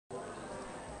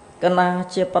កណា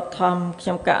ជាបឋមខ្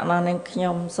ញុំកណានឹងខ្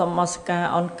ញុំសូមនមស្ការ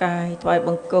អនកាយថ្វាយប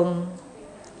ង្គំ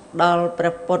ដល់ព្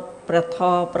រះពុទ្ធព្រះធ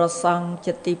ម៌ព្រះសង្ឃ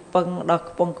ជាទីពឹងដល់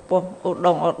ខ្ពង់ខ្ពស់ឧត្ត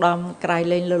មឧត្តមក្រៃ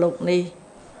លែងលើលោកនេះ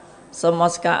សូមនម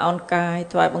ស្ការអនកាយ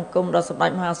ថ្វាយបង្គំដល់សម្ដេ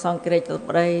ចមហាសង្ឃគ្រាចត្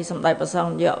បិយសម្ដេចព្រះស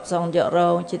ង្ឃយករ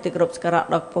ងជាទីគោរពសក្ការៈ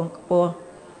ដល់ខ្ពង់ខ្ពស់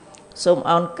សូម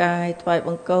អនកាយថ្វាយប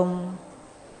ង្គំ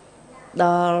ដ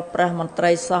ល់ព្រះមន្ត្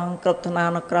រីសង្ឃគ្រប់ឋានា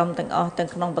នុក្រមទាំងអស់ទាំង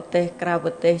ក្នុងប្រទេសក្រៅ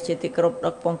ប្រទេសជាទីគោរពដ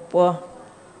ល់ខ្ពង់ខ្ពស់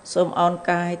សូមអន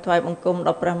កាយថ្វាយបង្គំដ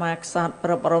ល់ព្រះមហាក្សត្រព្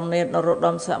រះបរមនាថនរោត្ត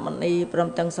មសីហមុនីព្រម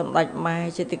ទាំងសម្ដេចម៉ែ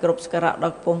ជាទីគោរពសក្ការៈដ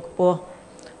ល់ខ្ពង់ខ្ពស់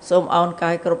សូមអន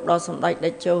កាយគ្រប់ដល់សម្ដេចតេ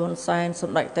ជោហ៊ុនសែនស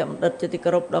ម្ដេចតេបណ្ឌិតជាទី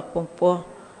គោរពដល់ខ្ពង់ខ្ពស់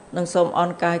និងសូមអន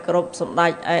កាយគ្រប់សម្ដេ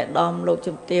ចឯកឧត្តមលោក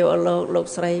ជំទាវលោក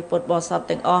ស្រីពុទ្ធបរិស័ទ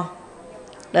ទាំងអស់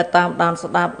ដែលតាមដាន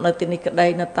ស្ដាប់នៅទីនេះក្តី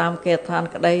នៅតាមគេឋាន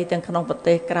ក្តីទាំងក្នុងប្រ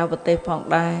ទេសក្រៅប្រទេសផង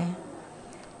ដែរ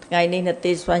ថ្ងៃនេះនា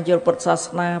ទីស្វែងយល់ពុទ្ធសាស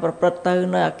នាប្រព្រឹត្តទៅ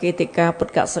នៅអគារតិកាពុ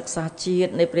ទ្ធកសិក្សាជា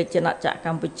តិនៃប្រជាណាចក្រក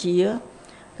ម្ពុជា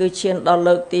គឺឈានដល់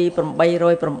លើកទី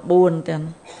809ទាំង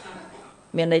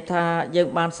មានន័យថាយើង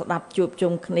បានស្ដាប់ជួប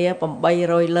ជុំគ្នា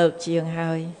800លើកជាង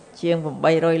ហើយជាង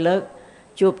800លើក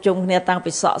ជួបជុំគ្នាតាំង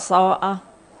ពីសក់សអស់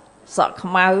សក់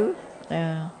ខ្មៅ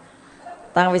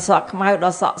តាំងពីសក់ខ្មៅដ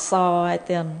ល់សក់សហើយ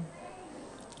ទៀត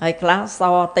ហើយខ្លះស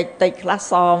តិចខ្លះ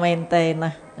សមែនទេ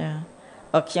ណា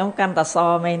បើខ្ញុំកាន់តែស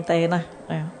មែនទេណា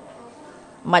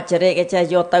មច្ចរិកឯចេះ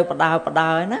យកទៅបដើ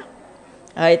ណា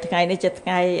ហើយថ្ងៃនេះជាថ្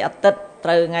ងៃអាទិត្យត្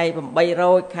រូវថ្ងៃ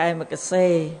800ខែមករា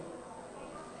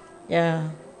យ៉ា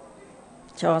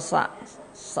ចស័ក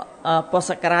ពុទ្ធ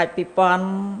សករាជ2562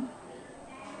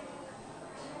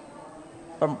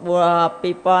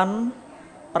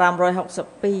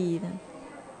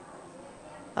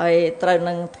ហើយត្រូវ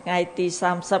នឹងថ្ងៃទី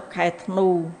30ខែធ្នូ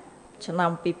ឆ្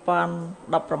នាំ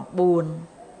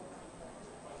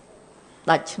2019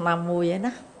ដាច់ឆ្នាំមួយឯ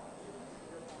ណា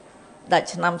ដាច់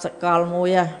ឆ្នាំសកលមួយ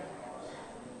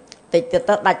តិចទៅ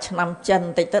ដាច់ឆ្នាំចិន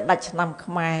តិចទៅដាច់ឆ្នាំ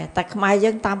ខ្មែរតែខ្មែរ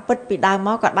យើងតាមពិតពីដើមម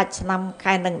កក៏ដាច់ឆ្នាំ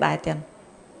ខែនឹងដែរទៀត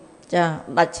ចា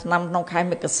ដាច់ឆ្នាំក្នុងខែ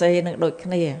មករានឹងដូចគ្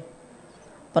នា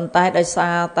ប៉ុន្តែដោយសា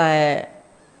រតែ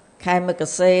ខែមក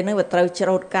រានឹងវាត្រូវច្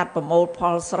រូតកាត់ប្រមូលផ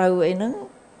លស្រូវអីហ្នឹង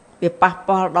វាប៉ះ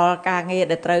ពាល់ដល់ការងារ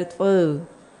ដែលត្រូវធ្វើ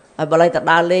ហើយបើឡៃត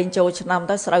ដើរលេងចូលឆ្នាំ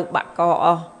ទៅស្រូវបាក់កអ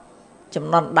ស់ចំ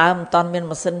ណន់ដើមមិនតាន់មាន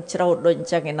ម៉ាស៊ីនច្រូតដូចអ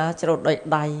ញ្ចឹងឯណាច្រូតដោយ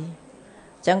ដៃអ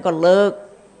ញ្ចឹងក៏លើក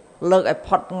ឲ្យ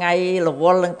ផុតថ្ងៃរវ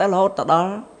ល់ហ្នឹងទៅរហូតដ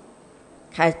ល់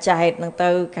ខែចែកហ្នឹងទៅ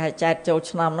ខែចែកចូល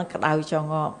ឆ្នាំហ្នឹងក្តៅចង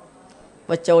ប់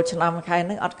បើចូលឆ្នាំខែហ្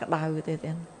នឹងអត់ក្តៅទេទៀតអ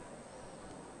ញ្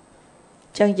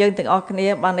ចឹងយើងទាំងអស់គ្នា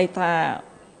បានន័យថា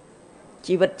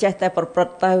ជីវិតចេះតែប្រព្រឹ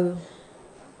ត្តទៅ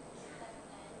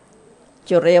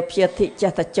ជរាព្យាធិ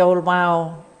ចេះតែចូលមក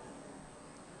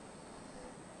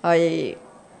ហើយ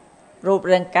រូប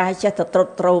រាងកាយចេះតែត្រុត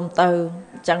ត្រោមទៅ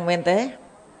អញ្ចឹងមែនទេ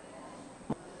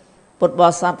ពុទ្ធប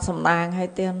រិស័ទសំណាងឲ្យ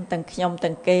ទាំងខ្ញុំ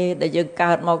ទាំងគេដែលយើង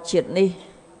កើតមកជាតិនេះ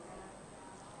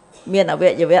មានអវ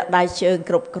យវៈដៃជើង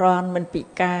គ្រប់គ្រាន់មិនពិ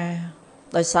ការ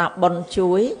ដោយសារបុណ្យ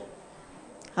ជួយ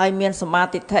ហើយមានសមា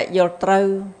ធិធិយល់ត្រូវ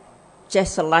ចេះ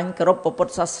ស្រឡាញ់គោរពពុទ្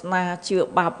ធសាសនាជឿ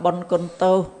បាបបុណ្យគុណ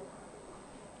ទោស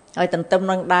ហើយទន្ទឹម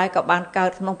នឹងដែរក៏បានកើត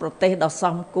ក្នុងប្រទេសដ៏ស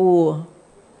មគួរ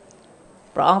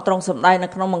ព្រះអង្គទ្រង់សម្ដែងនៅ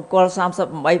ក្នុងមង្គល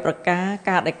38ប្រការ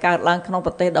ការដែលកើតឡើងក្នុង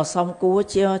ប្រទេសដ៏សមគួរ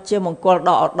ជាមង្គល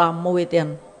ដ៏ឧត្តមមួយទៀត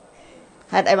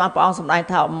ហេតុអីបានព្រះអង្គសម្ដែង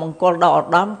ថាមង្គលដ៏ឧត្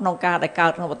តមក្នុងការដែលកើ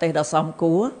តក្នុងប្រទេសដ៏សម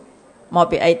គួរមក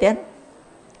ពីអីទៀត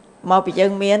មកពីយើ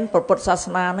ងមានព្រះពុទ្ធសាស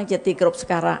នានឹងជាទីគោរពសក្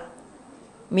ការៈ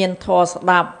មានធម៌ស្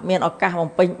ដាប់មានឱកាសបំ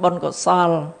ពេញបុណ្យកុស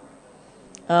ល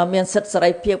មានសិទ្ធិសេរី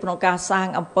ភាពក្នុងការសាង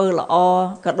អំពើល្អ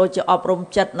ក៏ដូចជាអប់រំ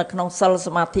ចិត្តនៅក្នុងសិលស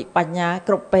មាធិបញ្ញា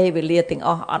គ្រប់ពេលវេលាទាំងអ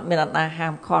ស់អត់មានអ្នកណាហា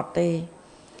មឃាត់ទេ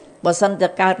បើសិនតែ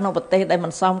កើតក្នុងប្រទេសដែលមិ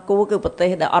នសមគួរគឺប្រទេស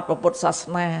ដែលអត់ពុទ្ធសាស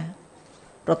នា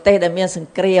ប្រទេសដែលមានស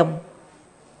ង្គ្រាម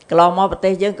កន្លងមកប្រទេ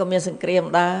សយើងក៏មានសង្គ្រាម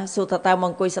ដែរសួរថាតើមកអ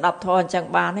ង្គុយស្ដាប់ធម៌អញ្ចឹង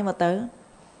បានទេមកទៅ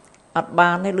អត់បា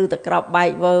នទេឮតែក្របបែក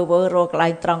វើរកន្លែ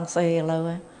ងត្រង់សេឥឡូវ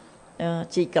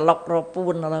ជីកឡុករពួ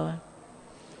នឥឡូវ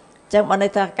ចឹងបានន័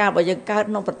យថាការបើយើងកើត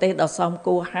ក្នុងប្រទេសដ៏សម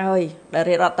គួរហើយដែល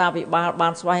រាជរដ្ឋាភិបាលបា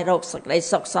នស្វែងរកសេចក្តី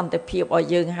សុខសន្តិភាពឲ្យ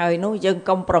យើងហើយនោះយើង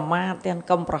កុំប្រមាទទាំង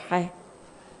កុំប្រហែស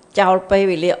ចោលពេល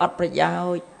វេលាអត់ប្រយោ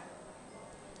ជន៍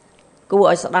គួរ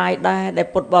ឲ្យស្ដាយដែរដែល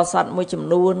ពុទ្ធបរិស័ទមួយចំ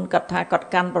នួនគាត់ថាគាត់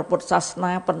កាន់ព្រះពុទ្ធសាស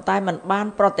នាប៉ុន្តែមិនបាន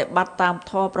ប្រតិបត្តិតាម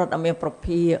ធម៌ប្រតិមានប្រ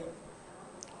ភា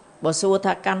បើសួរ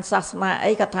ថាកាន់សាសនា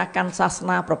អីគាត់ថាកាន់សាស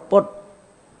នាព្រះពុទ្ធ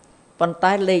ប៉ុន្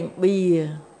តែលេងបៀ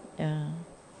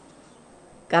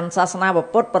កាន់សាសនា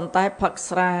ពុទ្ធប៉ុន្តែផឹក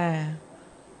ស្រា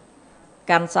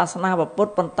កាន់សាសនាពុទ្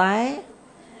ធប៉ុន្តែ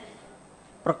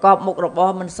ប្រកបមុខរប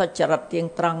រមិនសុចរិតទៀង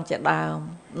ត្រង់ជាដើម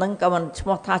នឹងក៏មិនឈ្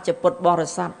មោះថាជាពុទ្ធបរិ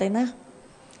ស័ទទេណា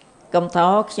កំថោ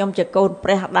ខ្ញុំជាកូនព្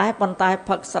រះដែរប៉ុន្តែ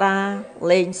ផឹកស្រា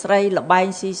លេងស្រីលបែង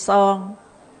ស៊ីសង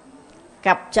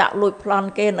កាប់ចាក់លួចប្លន់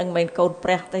គេនឹងមិនកូនព្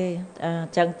រះទេអ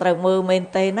ញ្ចឹងត្រូវមើលមែន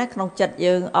ទេណាក្នុងចិត្ត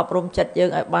យើងអប់រំចិត្តយើង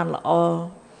ឲ្យបានល្អ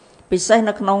ពិសេស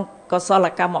នៅក្នុងកុសល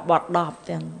កម្មបទ10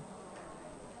ទាំង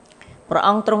ព្រះ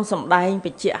អង្គទ្រង់សម្ដែងប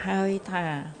ញ្ជាក់ហើយថា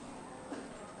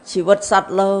ជីវិតសត្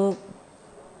វលោក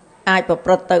អាចប្រ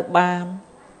ព្រឹត្តទៅបាន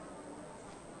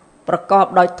ប្រកប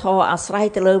ដោយធម៌អាស្រ័យ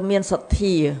ទៅលើមានសទ្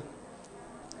ធា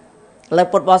លើ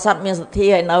ពុទ្ធបរិស័ទមានសទ្ធា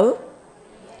ឲ្យនៅ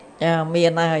មា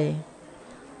នហើយ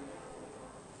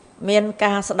មាន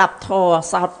ការស្ដាប់ធម៌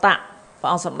សោតតៈព្រះ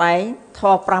អង្គសម្ដែងធ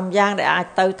ម៌5យ៉ាងដែលអាច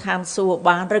ទៅឋានសួគ៌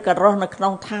បានឬក៏រស់នៅក្នុ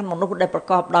ងឋានមនុស្សដែលប្រ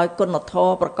កបដោយគុណធ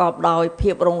ម៌ប្រកបដោយភា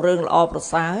ពរុងរឿងល្អប្រ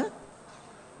សើរ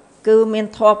គឺមាន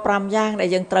ធម៌5យ៉ាងដែល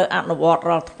យើងត្រូវអនុវត្ត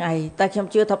រាល់ថ្ងៃតែខ្ញុំ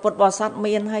ជឿថាពុទ្ធបរិស័ទ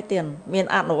មានហើយទៀតមាន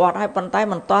អនុវត្តហើយប៉ុន្តែ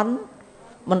មិនតា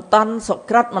ន់សុ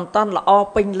ក្រិតមិនតាន់ល្អ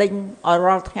ពេញលេញឲ្យ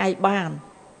រាល់ថ្ងៃបាន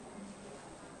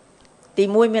ទី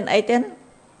1មានអីទៀត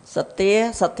សទ្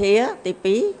ធាទី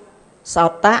2សោ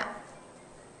តៈ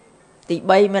ទី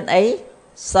3មានអី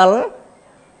សិល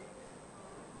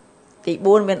ទី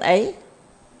4មានអី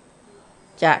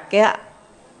ចក្ខៈ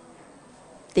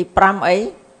ទី5អី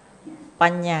ប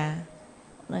ញ្ញា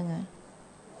ហ្នឹងហើយ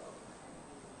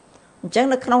អញ្ចឹង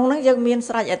នៅក្នុងហ្នឹងយើងមាន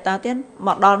ស្រេចអត្តាទៀតម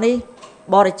កដល់នេះ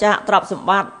បរិច្ចាគទ្រព្យសម្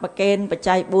បត្តិប្រកេនបច្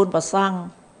ច័យ4ប្រសង់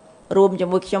រួមជា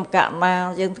មួយខ្ញុំកណា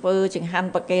យើងធ្វើចង្ហាន់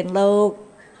ប្រកេនលោក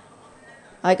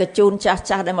ហើយក៏ជូនចាស់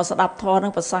ដែលមកស្ដាប់ធម៌នឹ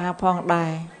ងភាសាផងដែ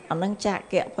រអានឹងចាក់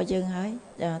កៈរបស់យើងហើយ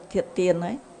ធៀបទៀន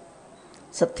ហើយ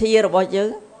សទ្ធារបស់យើ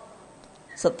ង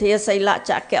សទ្ធាសីលៈ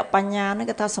ចក្ខៈបញ្ញានេះ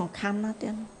គឺថាសំខាន់ណាស់ទៀ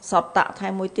តសតៈថែ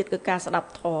មមួយទៀតគឺការស្ដាប់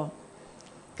ធម៌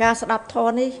ការស្ដាប់ធ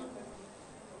ម៌នេះ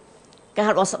ការ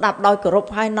របស់ស្ដាប់ដោយគោរព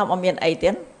ហើយនាំឲ្យមានអី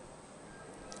ទៀត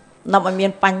នាំឲ្យមា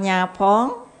នបញ្ញាផង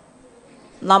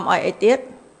នាំឲ្យអីទៀត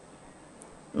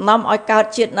នាំឲ្យកើត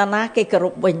ជាតិណាគេគោរ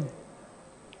ពវិញ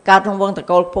កើតក្នុងវងត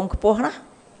កូលពងខ្ពស់ណា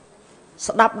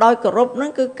ស្ដាប់ដោយគោរពហ្នឹ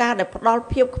ងគឺការដែលផ្ដល់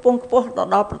ភាពខ្ពង់ខ្ពស់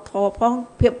ដល់ប្រធមផង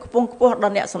ភាពខ្ពង់ខ្ពស់ដ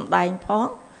ល់អ្នកសំដែងផង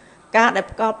ការដែល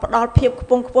ផ្ដល់ភាពខ្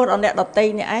ពង់ខ្ពស់ដល់អ្នកដតី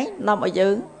នេះឯងនាំឲ្យយើ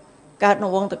ងកើតក្នុ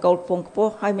ងវងតកូលពងខ្ព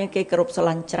ស់ហើយមានគេគោរពស្រ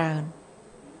ឡាញ់ច្រើន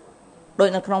ដូច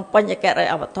នៅក្នុងបញ្ញកិរិ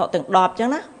យាវត្ថុទាំង10អញ្ចឹង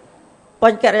ណាប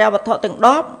ញ្ញកិរិយាវត្ថុទាំង10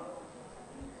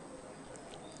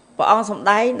ព្រះអង្គសម្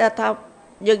ដែងដែលថា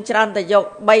យើងច្រើនតែយក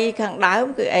3ខាងដើម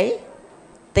គឺអី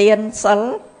ទានសិល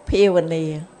ភាវនា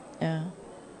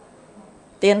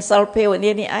ទានសិលភាវ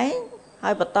នានេះឯងហើ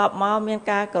យបន្ទាប់មកមាន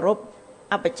ការគោរព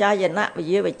អបជាយណៈវិ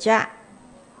យាវចៈ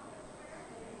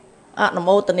អនុ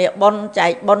មោទនាបុណ្យចែ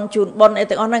កបុណ្យជូនបុណ្យអី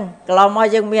ទាំងអស់ហ្នឹងកន្លងមក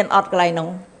យើងមានអត់កន្លែងហ្នឹង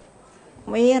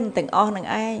មានទាំងអស់ហ្នឹង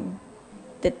ឯង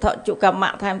ទិដ្ឋជុកម្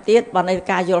មៈថែមទៀតបាននៃ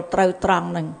ការយល់ត្រូវត្រង់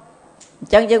ហ្នឹងអ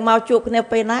ញ្ចឹងយើងមកជួបគ្នា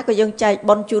ពេលណាក៏យើងចែក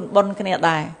បុណ្យជូនបុណ្យគ្នា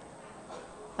ដែរ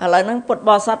ឥឡូវហ្នឹងពុទ្ធប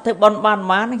រិស័ទធ្វើបុណ្យបាន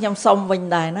ប៉ុន្មានខ្ញុំសុំវិញ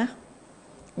ដែរណា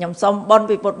ខ្ញុំសូមបុណ្យ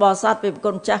ពីពុទ្ធបរិស័ទពី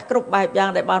គុណចាស់គ្រប់បែបយ៉ាង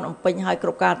ដែលបានអំពេញឲ្យគ្រ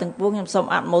ប់ការទាំងពួងខ្ញុំសូម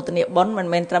អនុមោទនាបុណ្យមិន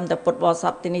មែនត្រឹមតែពុទ្ធបរិស័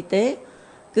ទទីនេះទេ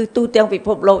គឺទូទាំងពិភ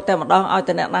ពលោកតែម្ដងឲ្យ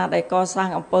តែអ្នកណាដែលកសាង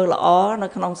អំពើល្អនៅ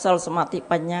ក្នុងសិលសមាធិ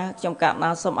បញ្ញាខ្ញុំកណា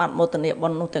សូមអនុមោទនាបុ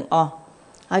ណ្យនោះទាំងអស់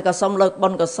ហើយក៏សូមលើកបុ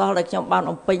ណ្យកុសលដែលខ្ញុំបាន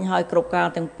អំពេញឲ្យគ្រប់ការ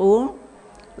ទាំងពួង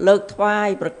លើកថ្វាយ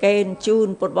ប្រគេនជូន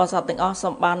ពុទ្ធបរិស័ទទាំងអស់សូ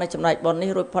មបាននៅចំណែកបុណ្យនេះ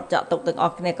រួចផុតចាកទុក្ខទាំងអ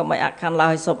ស់គ្នាកុំឲ្យអខណ្ឌឡើ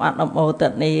យសូមអនុមោទ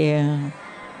នា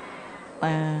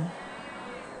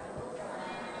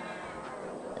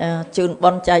ជូន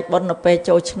បុណ្យចែកបុណ្យនៅពេល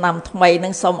ចូលឆ្នាំថ្មីនឹ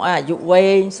ងសូមឲ្យអាយុវែ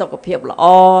ងសុខភាពល្អ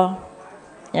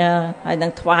ហើយនឹ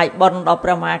ងថ្វាយបុណ្យដល់ព្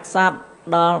រះមហាក្សត្រ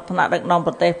ដល់ថ្នាក់ដឹកនាំ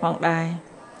ប្រទេសផងដែរ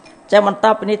ចឹងបន្ត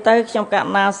ពីនេះទៅខ្ញុំក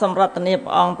ណាសម្រាប់នាព្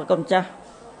រះអង្គប្រគុណចាស់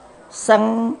សឹង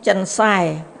ចិនសែ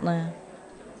ណា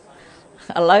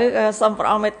ឥឡូវសូមព្រះ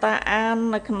អង្គមេត្តាអាន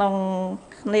នៅក្នុង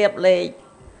ឃ្នាបលេខ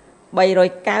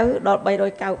390ដល់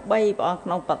393ព្រះអង្គក្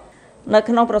នុងនៅ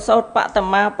ក្នុងប្រសូតបត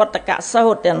មាបតកសោ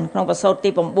តទាំងក្នុងប្រសូតទី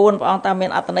9ព្រះអង្គតាមមា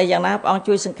នអត្ថន័យយ៉ាងណាព្រះអង្គ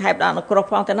ជួយសង្ខេបដល់អនុគ្រោះ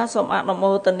ផងទៅណាសូមអនុ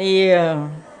មោទនា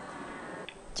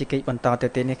ជាកិច្ចបន្តទៅ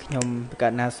ទៀតនេះខ្ញុំប្រកា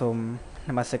សណាសូម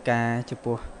នមស្ការចំ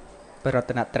ពោះព្រះរ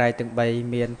តនត្រ័យទាំង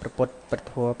3មានព្រះពុទ្ធព្រះ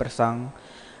ធម៌ព្រះសង្ឃ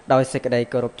ដោយសេចក្តី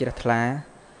គោរពជ្រះថ្លា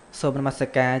សូមនមស្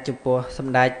ការចំពោះស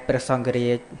ម្ដេចព្រះសង្ឃរា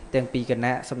ជទាំងពីរគ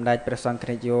ណៈសម្ដេចព្រះសង្ឃ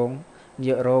រាជយោង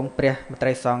នាយករងព្រះមន្ត្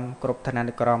រីសង្ឃគ្រប់ឋានា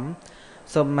នុក្រម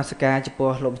សូមនមស្ការចំ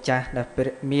ពោះលោកម្ចាស់ដែល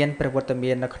មានព្រះវត្ត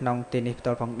មាននៅក្នុងទីនេះផ្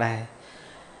ទាល់ផងដែរ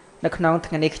នៅក្នុង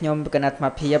ថ្ងៃនេះខ្ញុំគណៈអាត្មា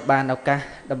ភាពបានឱកាស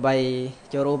ដើម្បី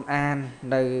ចូលរួមអាន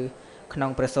នៅក្នុង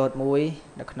ប្រសូតមួយ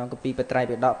នៅក្នុងគម្ពីរបត្រៃ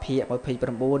បិដកភាគ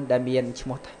29ដែលមានឈ្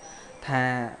មោះថា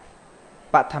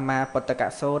បឋមាបតក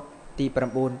សោតទី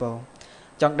9បង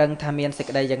ចង់ដឹងថាមានសេច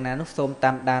ក្តីយ៉ាងណានោះសូម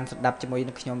តាមដានស្ដាប់ជាមួយ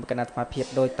នឹងខ្ញុំគណៈអាត្មាភាព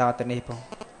ដូចតទៅនេះបង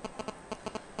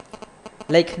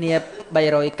លេខឃ្នាប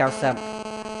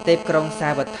390 ទេពក្រុងសា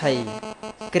វត្ថី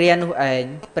គ្រានោះឯង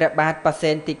ព្រះបាទប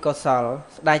សេនទីកុសល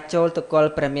ស្ដេចចូលទៅគល់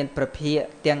ព្រះមានព្រះភិក្ខ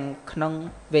ទាំងក្នុង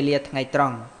វេលាថ្ងៃត្រ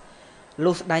ង់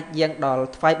លុះស្ដេចយាងដល់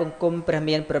ថ្វាយបង្គំព្រះ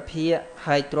មានព្រះភិក្ខ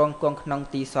ហើយទ្រង់គង់ក្នុង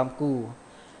ទីសំគូ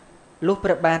លុះព្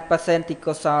រះបាទបសេនទី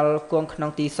កុសលគង់ក្នុង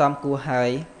ទីសំគូហើ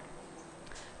យ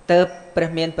ទើបព្រះ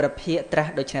មានព្រះភិក្ខត្រា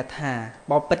ស់ដូច្នេះថា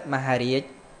បពិតមហារាជ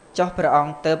ចុះព្រះអ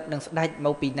ង្គទើបនឹងស្ដេចម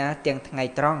កពីណាទាំងថ្ងៃ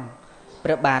ត្រង់ព្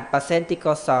រះបាទបសេនទី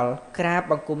កុសលក្រាប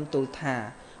បង្គំទូលថា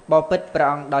បពិតព្រះ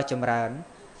អង្គដ៏ចម្រើន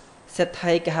សេដ្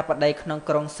ឋីកហបតីក្នុង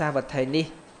ក្រុងសាវត្ថីនេះ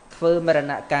ធ្វើមរ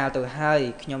ណកាលទៅហើយ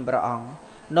ខ្ញុំព្រះអង្គ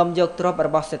នាំយកទ្រព្យរ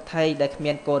បស់សេដ្ឋីដែលគ្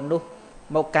មានកូននោះ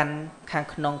មកកាន់ខាង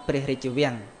ក្នុងព្រះរាជ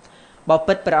វាំងប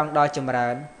ពិតព្រះអង្គដ៏ចម្រើ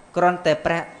នគ្រាន់តែ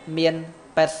ប្រាក់មាន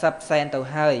80សែនទៅ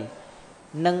ហើយ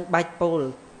នឹងបាច់ពោល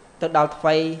ទៅដល់ថ្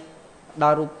វីដ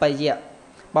ល់រូបិយៈ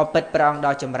បពិតព្រះអង្គ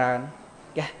ដ៏ចម្រើន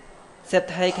សេ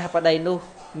ដ្ឋីកហបតីនោះ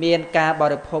មានការប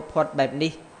រិភោគផុតបែប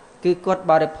នេះគឺគាត់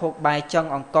បរិភោគបាយចុង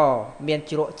អង្គមាន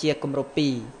ជ្រក់ជាគម្រប់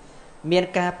2មាន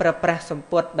ការប្រើប្រាស់សម្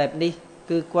ពុតបែបនេះ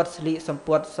គឺគាត់ស្លៀកសម្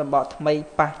ពុតសម្បកថ្មី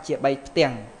ប៉ះជា3ផ្ទាំ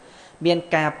ងមាន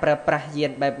ការប្រើប្រាស់យា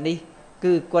នបែបនេះ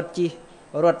គឺគាត់ជិះ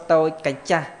រត់តូចកញ្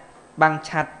ចាស់បាំង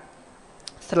ឆាត់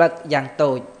ស្លឹកយ៉ាង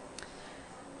តូច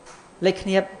លេខគ្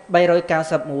នា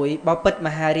391បពិតម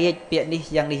ហារាជពាក្យនេះ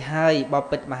យ៉ាងនេះហើយប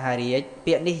ពិតមហារាជ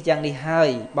ពាក្យនេះយ៉ាងនេះហើយ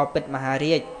បពិតមហា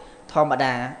រាជធម្ម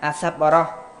តាអាស័ព្ទបរោះ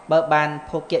បើបាន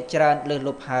ភោគៈច្រើនលើសល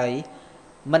ប់ហើយ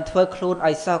មិនធ្វើខ្លួន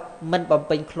ឲ្យសោកមិនបំ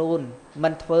ពេញខ្លួនមិ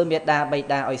នធ្វើមេដាបៃ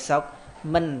តាឲ្យសោក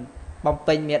មិនបំ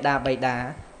ពេញមេដាបៃតា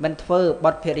មិនធ្វើ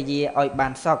បុត្រភរិយាឲ្យបា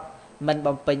នសោកមិន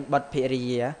បំពេញបុត្រភរិ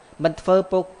យាមិនធ្វើ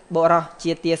ពុកបរោះ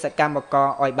ជាទាសកម្មករ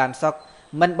ឲ្យបានសោក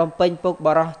មិនបំពេញពុកប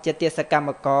រោះជាទាសកម្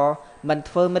មករមិន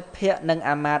ធ្វើមិត្តភក្តិនិង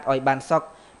អាមាត្យឲ្យបានសោក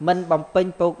មិនបំពេញ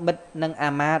ពុកមិត្តនិង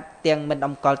អាមាត្យទាំងមិន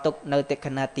អំកល់ទុកនៅតិក្ខ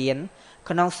ណាទាន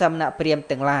ក្នុងសំណាក់ព្រាហ្មណ៍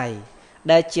ទាំងឡាយ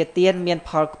ដែលជាទានមាន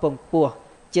ផលខ្ពង់ខ្ពស់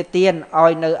ជាទានឲ្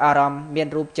យនៅអារម្មណ៍មាន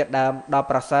រូបចិត្តដើមដល់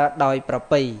ប្រសើរដោយប្រ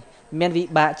ពៃមានវិ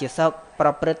បាកជាសុខប្រ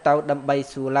ព្រឹត្តទៅដើម្បី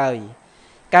សួរឡើយ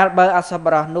កាលបើអសប្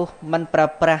បុរសនោះមិនប្រើ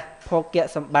ប្រាស់ភោគៈ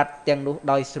សម្បត្តិទាំងនោះ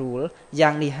ដោយស្រួលយ៉ា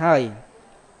ងនេះហើយ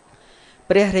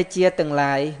ព្រះរាជាទាំង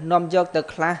ឡាយនាំយកទៅ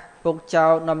ខ្លះពុកចោ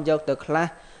លនាំយកទៅខ្លះ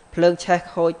ភ្លើងឆេះ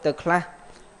ខូចទៅខ្លះ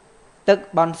ទឹក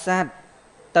បន់សាទ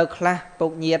ទៅខ្លះពុ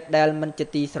កញាតដែលមិនជា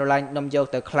ទីស្រឡាញ់នាំយក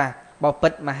ទៅខ្លះបពិ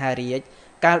តមហារាជ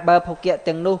កាលបើភោគៈ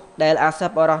ទាំងនោះដែលអាស័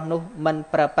ព្ទបរោះនោះមិន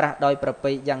ប្រើប្រាស់ដោយប្រ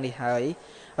ពៃយ៉ាងនេះហើយ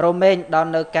រមែងដល់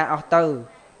នៅការអស់ទៅ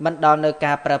មិនដល់នៅ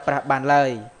ការប្រើប្រាស់បានឡើ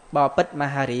យបពិតម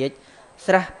ហារាជ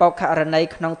ស្រះបោខរណី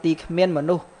ក្នុងទីគ្មានម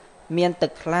នុស្សមានទឹ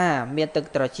កថ្លាមានទឹក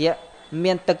ត្រជាក់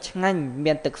មានទឹកឆ្ងាញ់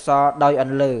មានទឹកសដោយអ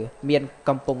ន្លើមាន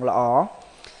កំពង់ល្អ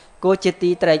គួរជាទី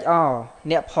ត្រេកអរ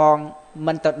អ្នកផង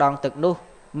មិនទៅដងទឹកនោះ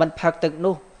មិនផឹកទឹក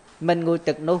នោះមិនងូត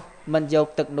ទឹកនោះមិនយក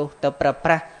ទឹកនោះទៅប្រើប្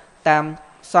រាស់តាម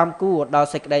សំគួរដល់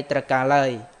សេចក្តីត្រការឡើ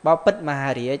យបពិតម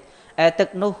ហារាជឯទឹក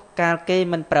នោះកាលគេ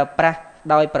មិនប្រើប្រាស់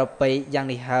ដោយប្រពៃយ៉ាង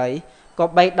នេះហើយក៏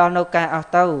បីដល់នៅការអស់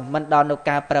ទៅមិនដល់នៅ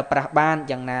ការប្រើប្រាស់បាន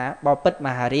យ៉ាងណាបពិតម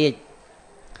ហារាជ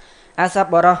អាស័ព្ទ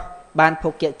បរោះបានភោ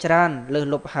គៈច្រើនលើស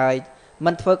លប់ហើយ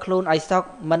មិនធ្វើខ្លួនឲ្យសោក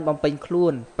មិនបំពេញខ្លួ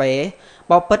នពេ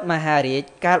បពិតមហារាជ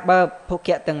កាលបើភោ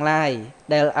គៈទាំងឡាយ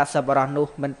ដែលអាស័ព្ទបរោះនោះ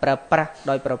មិនប្រើប្រាស់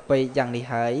ដោយប្រពៃយ៉ាងនេះ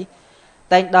ហើយ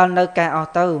តែងដល់នៅការអ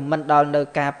ស់ទៅមិនដល់នៅ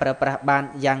ការប្រើប្រាស់បាន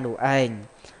យ៉ាងនោះឯង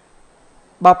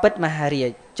បពិតមហារា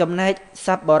ជចំណែក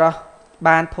ស័ព្ទបរោះ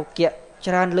បានភោគៈ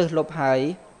ច្រើនលើសលប់ហើយ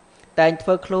តែងធ្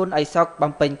វើខ្លួនឲ្យសោក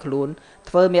បំពេញខ្លួន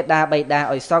ធ្វើមេដាបៃតា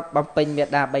ឲ្យសោកបំពេញមេ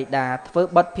ដាបៃតាធ្វើ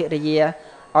បុត្រភរិយា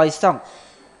ឲ្យសោក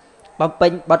បំពេ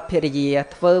ញបុត្រភរិយា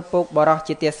ធ្វើពុកបរោះ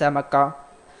ជាទាសកម្ម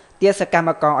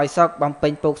ករឲ្យសោកបំពេ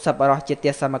ញពុកស័ព្ទបរោះជា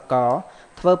ទាសកម្មករ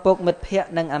ធ្វើពុកមិត្តភក្តិ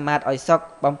និងអាមាត្យឲ្យសោក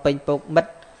បំពេញពុកមិត្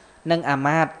តនិងអា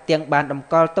មាត្យទាំងបានតម្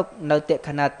កល់ទុកនៅតិក្ខ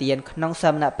ណាទានក្នុង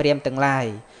សំណាក់ព្រាហ្មណ៍ទាំងឡាយ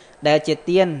ដែលជា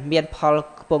ទានមានផល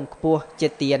ខ្ពង់ខ្ពស់ជា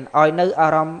ទានឲ្យនៅអា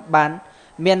រម្មណ៍បាន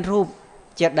មានរូប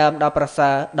ជាដើមដល់ប្រសើ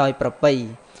រដោយប្រពៃ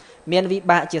មានវិ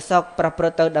បាកជាសុខប្រព្រឹ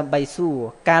ត្តទៅដើម្បីសួរ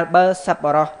កាលបើស័ព្ទប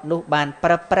រោះនោះបានប្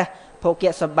រើប្រាស់ភោ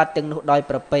គៈសម្បត្តិទាំងនោះដោយ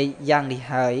ប្រពៃយ៉ាងនេះ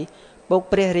ហើយពុក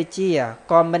ព្រះរាជា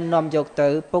ក៏មិននាំយកទៅ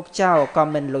ពុកចៅក៏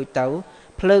មិនលួចទៅ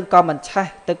ភ្លើងក៏មិនឆេះ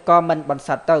ទឹកក៏មិនបន្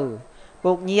សាត់ទៅ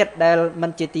ពុកញាតដែលមិ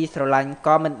នជាទីស្រឡាញ់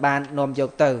ក៏មិនបាននាំយ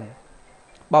កទៅ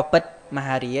បពិតម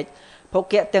ហារាជភោ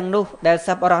គៈទាំងនោះដែល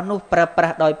ស័ព្ទបរោះនោះប្រើប្រា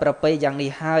ស់ដោយប្រពៃយ៉ាង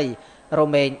នេះហើយរ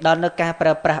មែងដល់នៅការប្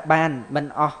រើប្រាស់បានមិ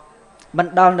ន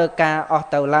ដល់នៅការអស់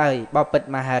ទៅឡើយបពិត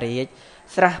មហារាជ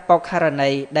ស្រះបោខរណី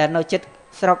ដែលនៅចិត្ត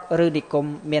ស្រុកឬនិគម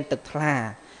មានទឹកថ្លា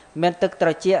មានទឹកត្រ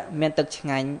ជាក់មានទឹកឆ្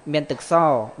ងាញ់មានទឹកស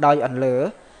ដោយអន្លើ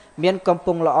មានកំព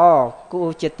ង់ល្អគួរ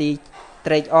ជាទី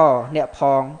ត្រេកអរអ្នកផ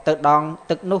ងទៅដង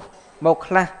ទឹកនោះមក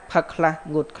ខ្លះផឹកខ្លះ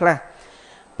ងូតខ្លះ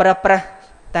ប្រើប្រាស់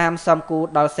តាមសំគូ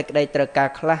ដល់សេចក្តីត្រូវការ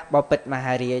ខ្លះបពិតម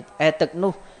ហារាជឯទឹក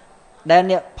នោះ ដែល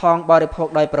អ្នកផងបរិភោគ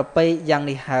ដោយប្រពៃយ៉ាង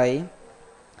នេះហើយ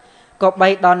ក៏បី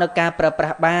ដល់នៅការប្រើប្រា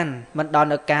ស់បានមិនដល់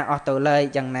នៅការអស់ទៅលើ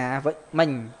យ៉ាងណាមិញ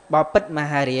បបិទ្ធម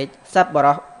ហារាជសប្បុរ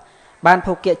សបាន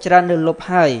ភោគៈច្រើននៅលុប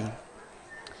ហើយ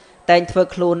តែងធ្វើ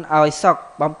ខ្លួនឲ្យសក់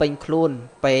បំពេញខ្លួន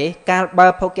ពេលកាលបើ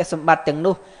ភោគៈសម្បត្តិទាំង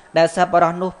នោះដែលសប្បុរ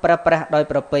សនោះប្រើប្រាស់ដោយ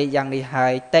ប្រពៃយ៉ាងនេះហើ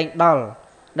យតែងដល់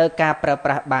នៅការប្រើប្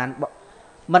រាស់បាន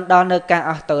មិនដល់នៅការ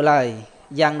អស់ទៅឡើយ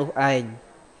យ៉ាងនោះឯង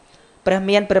ព្រះ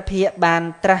មានព្រះភិក្ខបាន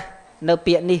ត្រាស់នៅ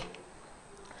ពាក្យនេះ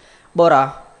បុរស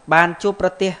បានជួបប្រ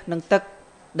ទះនឹងទឹក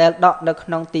ដែលដក់នៅក្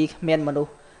នុងទីគ្មានមនុស្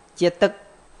សជាទឹក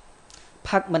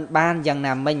ផឹកមិនបានយ៉ាង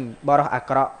ណាមិញបរោះអា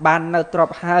ក្រក់បាននៅទ្រប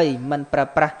ហើយមិនប្រើ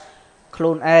ប្រាស់ខ្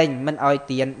លួនឯងមិនឲ្យ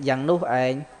ទៀនយ៉ាងនោះឯ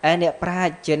ងឯអ្នកប្រា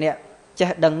ជ្ញជាអ្នកចេះ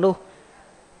ដឹងនោះ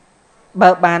បើ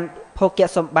បានភោគៈ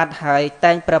សម្បត្តិហើយ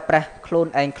តែងប្រើប្រាស់ខ្លួន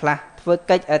ឯងខ្លះធ្វើ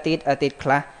កិច្ចអតីតខ្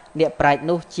លះអ្នកប្រាជ្ញ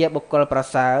នោះជាបុគ្គលប្រ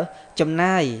សើរចំ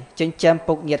ណាយចិញ្ចឹម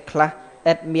ពុកញាតខ្លះ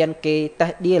ឥតមានគេតេះ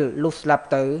ដៀលលុះស្លាប់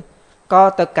ទៅក៏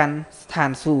ទៅកាន់ស្ថា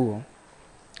នសួគ៌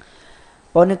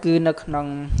ប៉ុន្តែគឺនៅក្នុង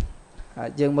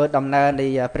យើងមើលដំណើរនៃ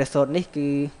ព្រះសូត្រនេះគឺ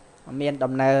មាន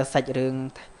ដំណើរសាច់រឿង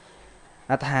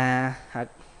ថា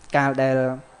កាលដែល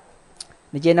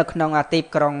និយាយនៅក្នុងទី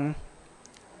ក្រុង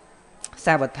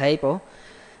សាវត្ថីពោ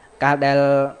កាលដែល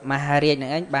មហារាជនឹ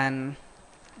ងឯងបាន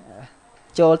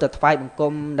ចូលទៅថ្វាយបង្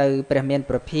គំនៅព្រះមាន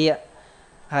ព្រះភិក្ខ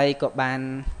ហើយក៏បាន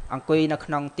អង្គុយនៅ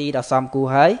ក្នុងទីដ៏សមគួរ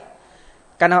ហើយ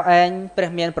កាលនោះឯងព្រះ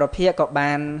មានព្រះភិក្ខក៏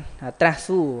បានត្រាស់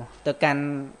សួរទៅកាន់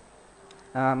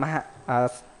មហា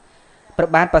ព្រះ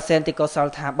បាទប្រសិទ្ធិកុសល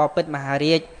ថាបពិតមហា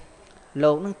រាជ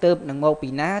លោកនឹងទៅនឹងមកពី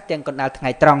ណាទាំងកណ្ដាលថ្ងៃ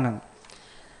ត្រង់ហ្នឹង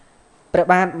ព្រះ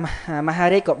បាទមហា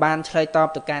រាជក៏បានឆ្លើយតប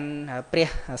ទៅកាន់ព្រះ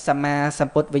សម្មាស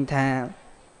ម្ពុទ្ធវិញថា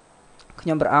ខ្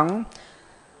ញុំព្រះអង្គ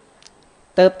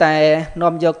ទៅតែ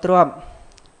នាំយកទ្រព្យ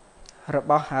រ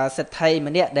បស់សិទ្ធិ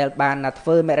ម្នាក់ដែលបានធ្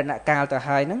វើមរណកាលទៅ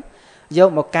ហើយហ្នឹងយក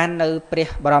មកកាន់នៅព្រះ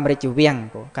បរមរាជវាំង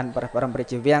កាន់ព្រះបរមរា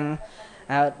ជវាំង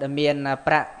ដែលមាន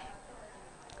ប្រាក់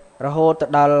រហូតទៅ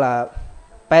ដល់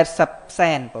80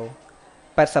សែន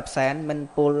80សែនមិន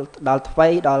ពូលដល់ថ្វី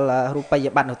ដល់រូបិយ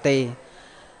ប័ត្រនោះទេ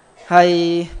ហើយ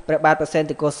ព្រះបាទប្រសិទ្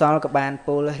ធិកុសលក៏បាន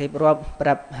ពូលរៀបរាប់ប្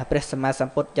រាប់ព្រះសម្មាស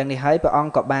ម្ពុទ្ធយ៉ាងនេះហើយព្រះអង្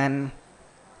គក៏បាន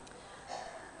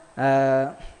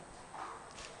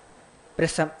ព្រះ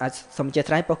សំជា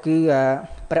ត្រៃពោះគឺ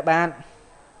ព្រះបាទ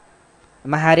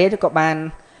មហារាជក៏បាន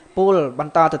ពូលប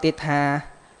ន្តទៅទៀតថា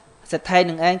សិទ្ធិ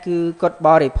នឹងឯងគឺគាត់ប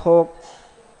រិភោគ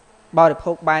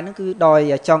បាយនឹងគឺដោយ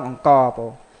ចង់អង្គពោ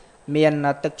មាន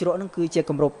ទឹកជ្រក់នឹងគឺជា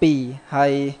គម្រប2ហើ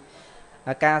យ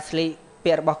ការស្លៀក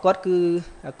ពាក់របស់គាត់គឺ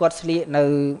គាត់ស្លៀកនៅ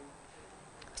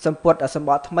សម្ពុតសម្ប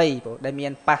ត្តិថ្មីដែលមា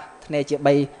នប៉ះធ្នេជា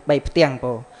3ផ្ទាំង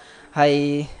ហើយ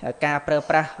ការប្រើ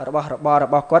ប្រាស់របស់របររ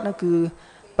បស់គាត់នឹងគឺ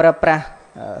ប្រើប្រាស់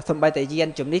សំបីតែយាន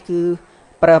ជំនិះគឺ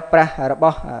ប្រើប្រាស់រប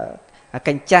ស់ក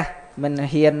ញ្ចាស់មិន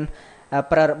ហ៊ាន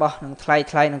ប្រើរបស់នឹងថ្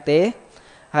លៃនឹងទេ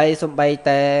ហើយសំបី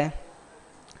តែ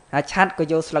ឆាត់ក៏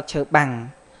យកស្លឹកឈើបាំង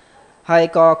ហើយ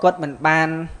ក៏គាត់មិនបាន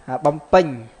បំពេញ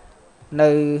នៅ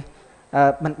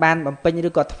មិនបានបំពេញឬ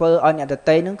ក៏ធ្វើឲ្យអ្នកដ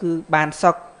ទៃនឹងគឺបាន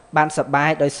សុខបានសប្បាយ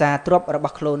ដោយសារទ្រព្យរប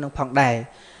ស់ខ្លួននឹងផងដែរ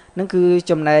នឹងគឺ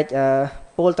ចំណែក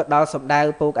ពោលទៅដល់សម្ដៅ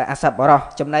ពុកអសប្បុរស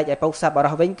ចំណែកឯពុកសប្បុរ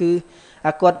សវិញគឺ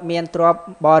គាត់មានទ្រព្យ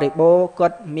បរិបូរគា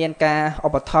ត់មានការឧ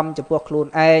បត្ថម្ភចំពោះខ្លួន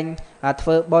ឯងធ្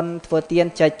វើបុណ្យធ្វើទាន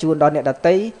ចែកជូនដល់អ្នកដ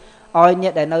ទៃឲ្យអ្ន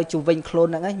កដែលនៅជុំវិញខ្លួន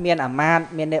នឹងឯងមានអាមាត្យ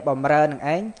មានអ្នកបម្រើនឹង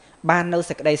ឯងបាននៅ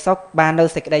សេចក្តីសុខបាននៅ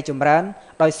សេចក្តីចម្រើន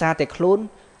ដោយសារតែខ្លួន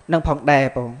នឹងផងដែរ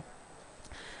បង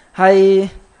ហើយ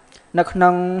នៅក្នុ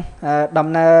ងដំ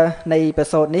ណើរនៃប្រ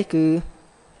សូតនេះគឺ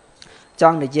ច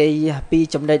ង់និយាយពី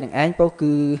ចំណុចនឹងឯងពោល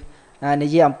គឺនិ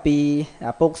យាយអំពី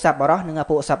ពុកសប្បុរសនិងអ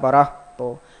ពុកសប្បុរស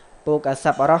ពុកស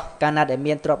ប្បុរសកាលណាដែល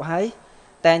មានទ្រព្យហើយ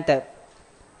តែងតែ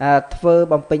ធ្វើ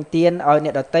បំពេញទានឲ្យអ្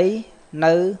នកដទៃ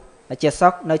នៅជាសុ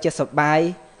ខនៅជាសប្បាយ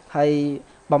ហើយ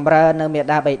បំរើនៅមេ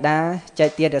ដាបៃតាចែក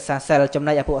ទានរសាសិលចំ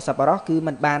ណែកអពុកសប្បុរសគឺ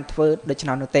មិនបានធ្វើដូច្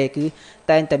នោះនោះទេគឺ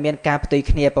តែងតែមានការផ្ទុយ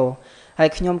គ្នាពោហើយ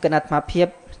ខ្ញុំគណៈអាត្មាភាព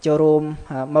ចូលរួម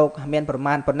មកមានប្រ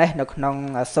មាណប៉ុណ្ណេះនៅក្នុង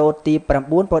សូត្រទី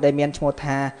9ពោដែលមានឈ្មោះ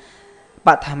ថាប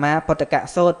ឋមាពុទ្ធក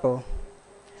សូត្រពោ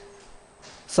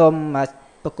សូម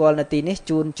បកលនៅទីនេះ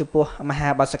ជូនចំពោះមហា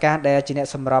បាសកាដែលជាអ្នក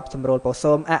សម្របសម្រួលពោ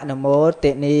សូមអនុមោទ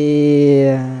នា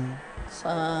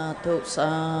សាធុ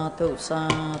សាធុសា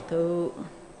ធុ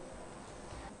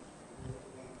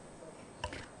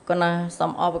គណៈសូ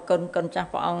មអរគុណគុណចាស់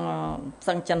ព្រះអង្គស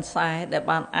ង្ឃចិនសែដែល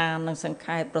បានអាននិងសង្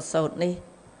ខេបប្រសូតនេះ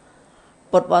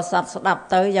ពុទ្ធបរិស័ទស្ដាប់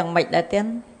ទៅយ៉ាងម៉េចដែរទៀត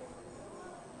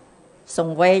ស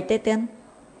ង្វេគទេទៀត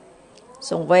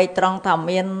សង្វេគត្រង់ថា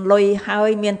មានលុយហើយ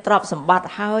មានទ្រព្យសម្បត្តិ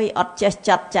ហើយអត់ចេះ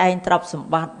ចាត់ចែងទ្រព្យសម្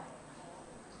បត្តិ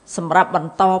សម្រាប់ប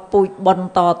ន្តពូជបុណ្យ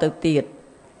តទៅទៀត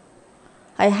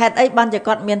ហ ហើយហេតុអីបានជា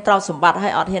គាត់មានទ្រព្យសម្បត្តិហើ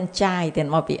យអត់ហ៊ានចាយទៀត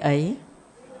មកពីអី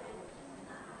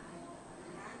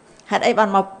ហេតុអី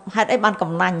បាន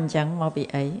កំណាញ់អញ្ចឹងមកពី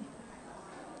អី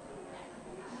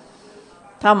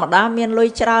ធម្មតាមានលុយ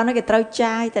ច្រើនគេត្រូវ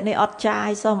ចាយតែនេះអត់ចាយ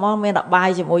សោះហ្មងមានតែបាយ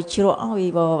ជាមួយជ្រក់វី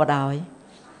បបដោយ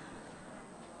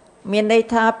មានន័យ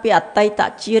ថាពីអតីត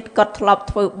ជាតិគាត់ធ្លាប់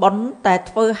ធ្វើបុណ្យតែ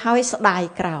ធ្វើឲ្យស្ដាយ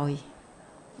ក្រោយ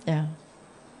ចា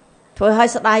ធ្វើឲ្យ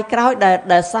ស្ដាយក្រោយ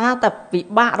ដែលសារតែវិ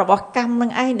បាករបស់កម្មនឹ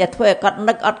ងឯងដែលធ្វើឲ្យគាត់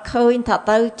នឹកអត់ឃើញថា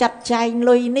ទៅចាត់ចែង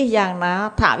លុយនេះយ៉ាងណា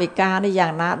ថវិកានេះយ៉ា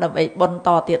ងណាដើម្បីបុណ្យត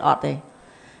ទៀតអត់ទេ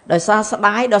ដោយសារស្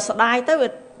ដាយដល់ស្ដាយទៅ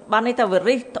បាននេះថាវា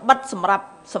រិះត្បិតសម្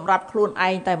រាប់ខ្លួនឯ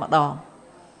ងតែម្ដង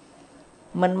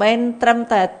មិនមែនត្រឹម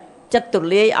តែចិត្តទូ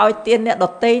លាយឲ្យទានអ្នកដ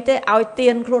ទៃទេឲ្យទា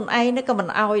នខ្លួនឯងនេះក៏មិន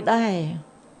ឲ្យដែរ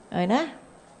ហើយណា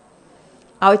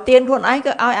ឲ្យទានខ្លួនឯង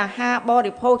ក៏ឲ្យអាហារប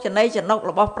រិភោគចំណីចំណុក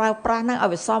របស់ប្រើប្រាស់ហ្នឹងឲ្យ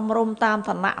វាសមរម្យតាម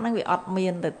ឋានៈហ្នឹងវាអត់មា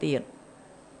នទៅទៀត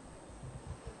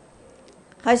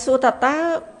ហើយសួរថាតើ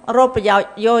រកប្រយោជន៍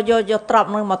យកទ្រព្យ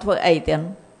ហ្នឹងមកធ្វើអីទៀត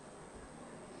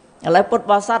ឥឡូវពុទ្ធ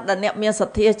បរិស័ទដែលអ្នកមានស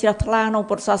ទ្ធាជ្រះថ្លាក្នុង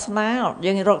ពុទ្ធសាសនា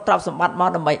យើងរកទ្រព្យសម្បត្តិមក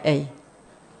ដើម្បីអី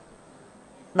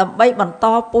ដើម្បីបន្ត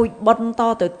ពូជបុណ្យត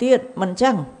ទៅទៀតមិន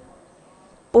ចឹង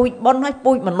ពូជបុណ្យឲ្យ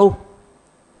ពូជមនុស្ស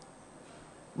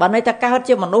បើន័យថាកើត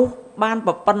ជាមនុស្សបាន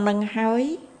ប៉ុណ្្នឹងហើយ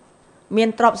មាន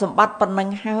ទ្រព្យសម្បត្តិប៉ុណ្្នឹង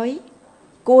ហើយ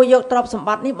គួរយកទ្រព្យសម្ប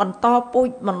ត្តិនេះបន្តពូជ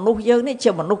មនុស្សយើងនេះ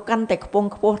ជាមនុស្សកាន់តែខ្ពង់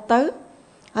ខ្ពស់ទៅ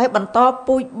ហើយបន្ត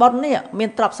ពូជបុណ្យនេះមាន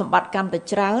ទ្រព្យសម្បត្តិកាន់តែ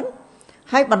ច្រើន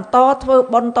ហើយបន្តធ្វើ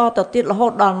បុណ្យតទៅទៀតរហូ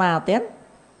តដល់ណាទៀត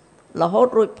រហូត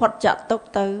រួចផុតចាក់ទុក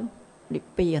ទៅនិ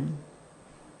ព្វាន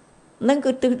នឹង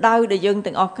គឺទិសដៅដែលយើង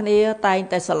ទាំងអស់គ្នាតែង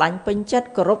តែស្រឡាញ់ពេញចិត្ត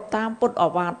គោរពតាមពុទ្ធឱ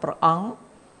វាទព្រះអង្គ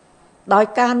ដោយ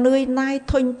ការនឿយណាយ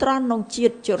ធុញទ្រាន់ក្នុងជា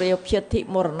តិជរាភតិ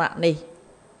មរណៈនេះ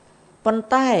ប៉ុន្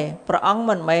តែព្រះអង្គ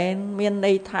មិនមែនមាន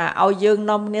ន័យថាឲ្យយើង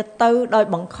នាំគ្នាទៅដោយ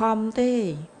បង្ខំទេ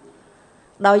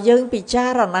ដោយយើងពិចា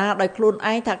រណាដោយខ្លួន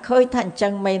ឯងថាឃើញថាអញ្ចឹ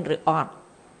ងមែនឬអត់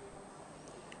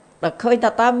ដល់ឃើញថា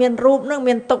តើមានរូបនឹង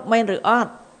មានទុកមែនឬអ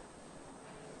ត់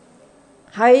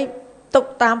ហើយទុក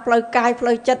តាមផ្លូវកាយផ្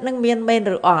លូវចិត្តនឹងមានមែន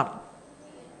ឬអត់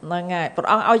ហ្នឹងហើយព្រះ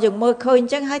អង្គឲ្យយើងមើលឃើញអ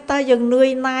ញ្ចឹងហើយតើយើងនឿយ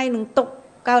ណាយនឹងទុក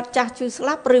កើតចាស់ឈឺស្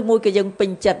លាប់ឬមួយក៏យើងពេញ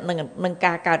ចិត្តនឹង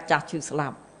ការកើតចាស់ឈឺស្លា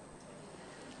ប់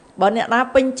បើអ្នកណា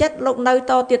ពេញចិត្តលោកនៅ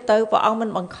តទៀតទៅព្រះអង្គមិន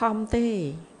បង្ខំទេ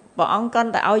ព្រះអង្គគ្រា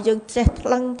ន់តែឲ្យយើងចេះថ្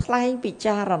លឹងថ្លែងពិ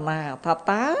ចារណាថា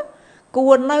តើគួ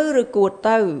រនៅឬគួរ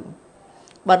ទៅ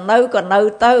បើនៅក៏នៅ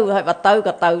ទៅហើយបើទៅ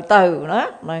ក៏ទៅណា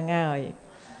ហ្នឹងហើយ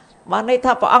បានន័យ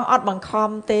ថាព្រះអង្គអត់បង្ខំ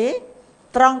ទេ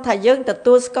ត្រង់ថាយើងទ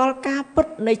ទួលស្គាល់ការពិត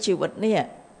នៃជីវិតនេះ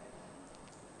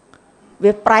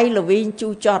វាប្រៃល្វីងជូ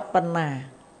រចត់ប៉ុណ្ណា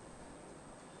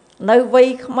នៅវ័យ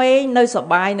ក្មេងនៅស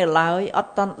បាយនៅឡើយអ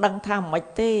ត់តាន់ដឹងថាមិន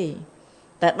ទេ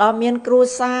តែដល់មានគ្រួ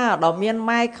សារដល់មាន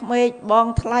ម៉ែក្មេកបង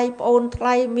ថ្លៃប្អូនថ្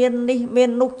លៃមាននេះមាន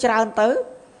នោះច្រើនទៅ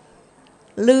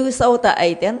ឮសូរតែ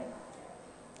អីទៀត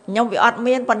ខ្ញុំវាអត់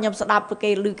មានប៉ុន្តែខ្ញុំស្ដាប់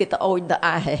គេឮគេត្អូញត្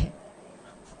អែ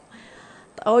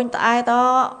ត្អូញត្អែត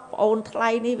ប្អូនថ្លៃ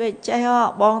នេះវាចេះ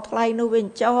បងថ្លៃនោះវា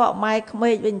ចោះម៉ែក្មេ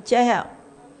កវាចេះ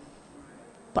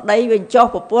ប្តីវាចោះ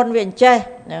ប្រពន្ធវាចេះ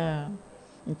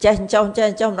ចេះចោះមិ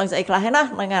នដឹងស្អីខ្លះហ្នឹងណា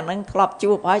ហ្នឹងធ្លាប់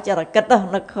ជួបហើយចេះតែគិត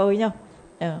នឹកឃើញ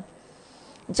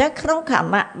អញ្ចឹងក្នុងខ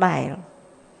ណៈ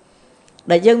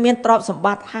ដែលយើងមានទ្រព្យសម្ប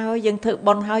ត្តិហើយយើងធ្វើ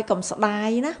បុណ្យហើយកុំស្ដាយ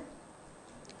ណា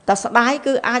តែស្ដាយ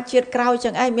គឺអាចជាតិក្រោយចឹ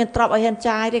ងឯងមានទ្រព្យឲ្យហ៊ាន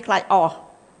ចាយទេខ្លាចអស់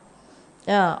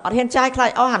អត់ហ៊ានចាយខ្លា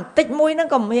ចអស់ហាន់តិចមួយហ្នឹង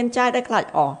ក៏មិនហ៊ានចាយដែរខ្លាច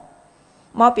អស់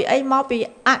មកពីអីមកពី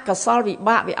អកុសលវិ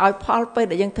បាកវាឲ្យផលពេល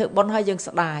ដែលយើងធ្វើបុណ្យហើយយើង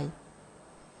ស្ដាយ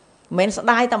មិនស្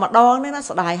ដាយតែម្ដងទេណា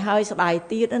ស្ដាយហើយស្ដាយ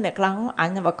ទៀតអ្នកខ្លាំងអ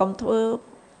ញបើកុំធ្វើ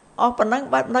អស់ប៉ុណ្ណឹង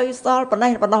បែបនៅសល់ប៉ុណ្ណេះ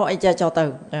ប៉ុណ្ណោះអីចេះចោលទៅ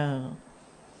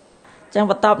ចឹង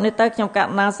បន្ទាប់នេះទៅខ្ញុំក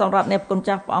ណ្ណាសម្រាប់អ្នកគុណ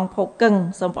ចាស់ព្រះអង្គភោគកឹង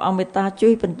សូមព្រះអង្គមេត្តាជួ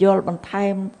យបញ្យល់បន្ថែ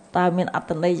មតើមានអត្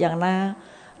ថន័យយ៉ាងណា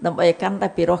ដើម្បីឲ្យកាន់តែ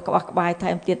ពិរោះក្បះក្បាយ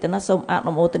ថែមទៀតទៅណាសូមអ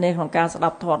នុមោទនាក្នុងការស្ដា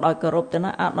ប់ធម៌ដោយគោរពទៅ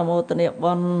ណាអនុមោទនា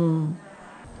បុណ្យ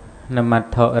នមត្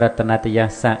ថរតនតយ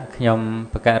ស័កខ្ញុំ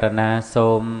បកករណាសូ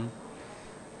ម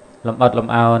លំអត់លំ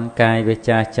អោនកាយវា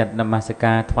ចាចិត្តនមស្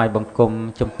ការថ្វាយបង្គំ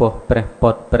ចំពោះព្រះពុ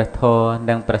ទ្ធព្រះធម៌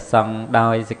និងព្រះសង្ឃដោ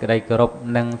យសេចក្តីគោរព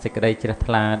និងសេចក្តីជ្រះ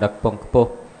ថ្លាដល់ពងខ្ព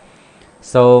ស់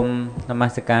សូមនម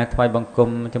ស្ការថ្វាយបង្គំ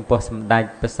ចំពោះសម្ដេច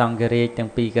ព្រះសង្ឃរាជទាំង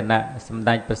ពីរគណៈសម្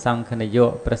ដេចព្រះសង្ឃនាយ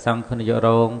កព្រះសង្ឃនាយករ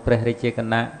ងព្រះរាជាគ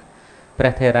ណៈព្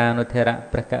រះថេរានុថេរៈ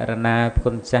ព្រះករុណាគុ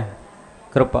ណចាស់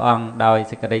គ្រប់ព្រះអង្គដោយ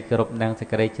សេចក្តីគោរពនិងសេច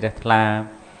ក្តីជ្រះថ្លា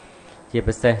ជា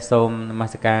ពិសេសសូមនម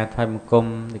ស្ការថ្វាយបង្គំ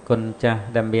និគុណចាស់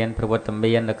ដែលមានប្រវត្តិ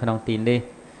មាននៅក្នុងទីនេះ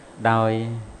ដោយ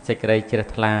សេចក្តីជ្រះ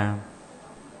ថ្លា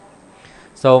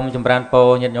សូមចម្រើនពរ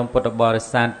ញាតិញោមពុទ្ធបរិ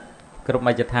ស័ទគ្រប់ម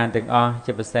ជ្ឈដ្ឋានទាំងអស់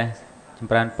ជាពិសេសច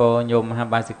ម្រើនពរញោមមហា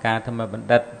បាសិកាធម្មបណ្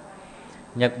ឌិត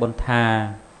ញឹកបុនថា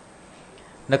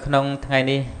នៅក្នុងថ្ងៃ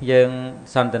នេះយើង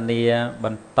សន្ទនាប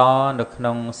ន្តនៅក្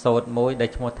នុងសូត្រមួយដែល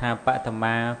ឈ្មោះថាបត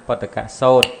មាពតក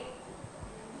សូត្រ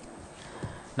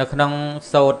នៅក្នុង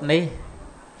សូត្រនេះ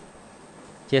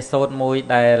ជាសូត្រមួយ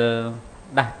ដែល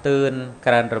ដាស់តឿន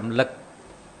ក្រើនរំលឹក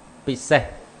ពិសេស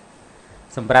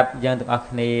សម្រាប់យើងទាំងអស់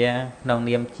គ្នាក្នុង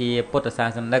នាមជាពុទ្ធសា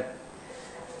សនិក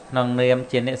ក្នុងនាម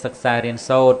ជាអ្នកសិក្សារៀន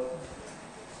សូត្រ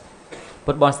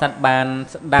ពុទ្ធបរិស័ទបាន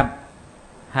ស្ដាប់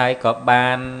ហើយក៏បា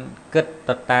នគិត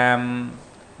ទៅតាម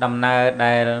ដំណើរ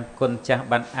ដែលគុណចាស់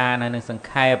បានអានហើយនឹងសង្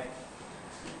ខេប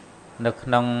នៅក្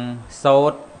នុងសូ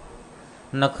ត្រ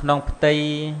នៅក្នុងផ្ទៃ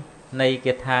នៃ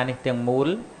គាថានេះទាំងមូល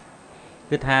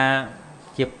គឺថា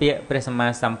ជាពាក្យព្រះសម្មា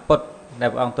សម្ពុទ្ធដែល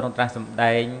ព្រះអង្គទ្រង់ត្រាស់សម្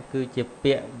ដែងគឺជា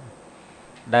ពាក្យ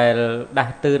ដែលដា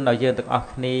ស់តឿនដល់យើងទាំងអស់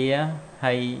គ្នា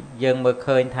ហើយយើងមើល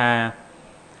ឃើញថា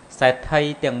សេដ្ឋី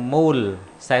ទាំងមូល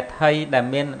សេដ្ឋីដែល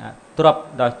មានទ្រព្យ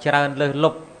ដ៏ច្រើនលើសល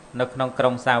ប់នៅក្នុងក្រុ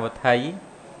ងសាវត្ថី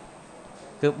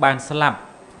គឺបានស្លា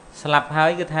ប់ហើ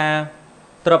យគឺថា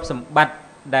ទ្រព្យសម្បត្តិ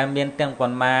ដែលមានទាំងប៉ុ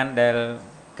ន្មានដែល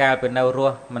កាលពីនៅរ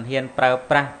ស់មិនហ៊ានប្រើ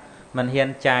ប្រាស់មិនហ៊ាន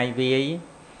ចាយវាយ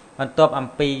បន្ទាប់អំ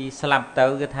ពីស្លាប់ទៅ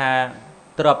គឺថា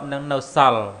ទ្រព្យនឹងនៅស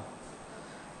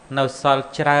ល់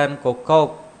ច្រើនកកោក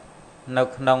នៅ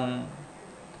ក្នុង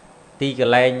ទីក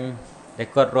ន្លែងដែល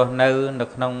គាត់រស់នៅ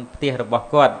ក្នុងផ្ទះរបស់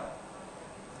គាត់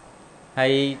ហើ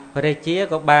យព្រះជា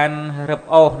ក៏បានរឹប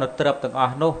អូសនៅទ្រព្យទាំងអ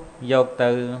ស់នោះយកទៅ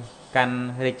កាន់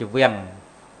រាជវាំង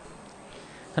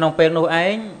ក្នុងពេលនោះឯ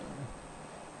ង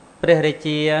ព្រះរា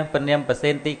ជាព្រះនាមប្រសេ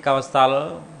នទីកោសល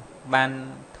បាន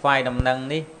ថ្វាយដំណឹង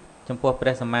នេះចំពោះព្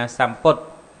រះសម្មាសម្ពុទ្ធ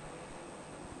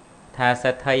ថា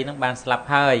សេដ្ឋីនឹងបានស្លាប់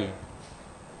ហើយ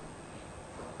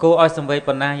គួរឲ្យសង្វេគ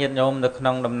ប៉ុណ្ណាញាតិញោមនៅក្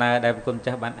នុងដំណើរដែលព្រះគុណ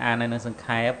ចាស់បានអាននៅនឹងសង្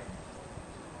ខេប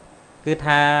គឺ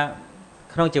ថា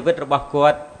ក្នុងជីវិតរបស់គា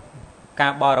ត់កា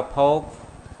របរិភោគ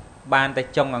បានតែ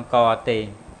ចុងអង្គទេ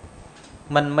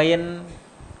មិនមាន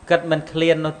គិតមិនឃ្លា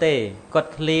ននោះទេគា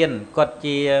ត់ឃ្លានគាត់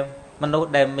ជាមនុស្ស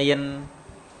ដែលមាន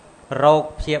រោគ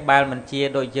ព្យាបាលមិនជា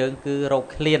ដូចយើងគឺរោគ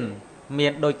ឃ្លានមា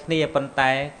នដូចគ្នាប៉ុន្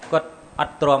តែគាត់អ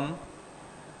ត់ទ្រាំ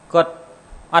គាត់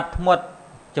អត់ធ្មត់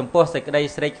ចំពោះសេចក្តី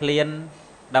ស្រេកឃ្លាន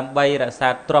ដើម្បីរក្សា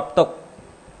ទ្រព្យទុក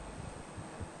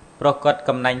ព្រោះគាត់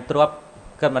កំណាញ់ទ្រព្យ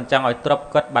គាត់មិនចង់ឲ្យទ្រព្យ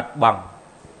គាត់បាត់បង់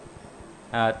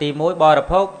ទី1បរិ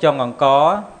ភោគចុងអង្គ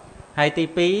ហើយទី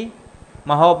2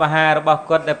ម្ហូបអាហាររបស់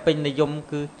គាត់ដែលពេញនិយម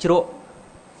គឺជ្រក់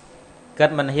គា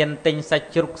ត់មិនហ៊ានទិញសាច់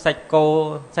ជ្រូកសាច់គោ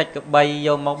សាច់ក្របីយ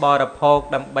កមកបរិភោគ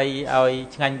ដើម្បីឲ្យ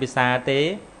ឆ្ងាញ់ពិសាទេ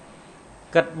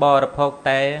គាត់បរិភោគ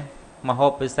តែម្ហូ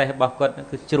បពិសេសរបស់គាត់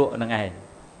គឺជ្រក់នឹងឯង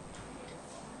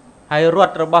ហើយរ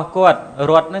ត់របស់គាត់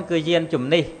រត់នឹងគឺយានជំ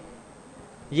និះ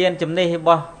រប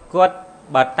ស់គាត់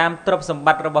បើតាមទ្រព្យសម្ប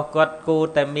ត្តិរបស់គាត់គូ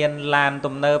តែមានឡាន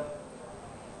ទំនើប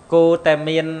គូតែ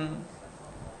មាន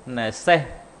សេះ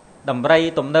ដំរី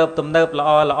ទំនើបល្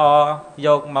អយ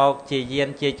កមកជាយាន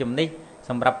ជាជំនិះស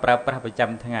ម្រាប់ប្រើប្រាស់ប្រចាំ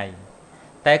ថ្ងៃ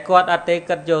តែគាត់អត់ទេ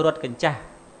គាត់យករត់កញ្ចាស់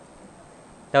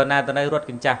ទៅណាទៅនៅរត់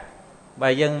កញ្ចាស់បើ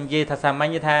យើងនិយាយថាសាម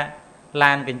ញ្ញថា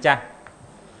ឡានកញ្ចាស់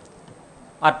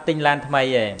អត់ទិញឡានថ្មី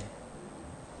ទេ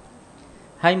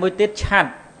ហើយមួយទៀតឆា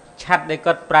ត់ដែល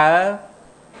គាត់ប្រើ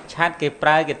ឆាត់គេ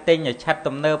ទិញឲ្យឆាត់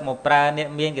ទំនើបមកប្រើអ្នក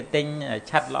មានគេទិញ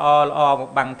ឆាត់ល្អមក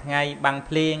បាំងថ្ងៃបាំង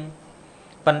ភ្លៀង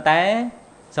ប៉ុន្តែ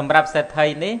សម្រាប់សេដ្ឋី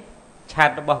នេះឆា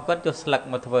ត់របស់គាត់យកស្លឹក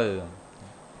មកធ្វើ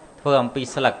អំពី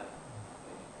ស្លឹក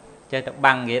ចេះតែ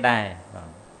បាំងគេដែរ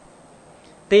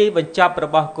ទីបញ្ចប់រ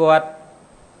បស់គាត់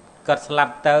ស្លា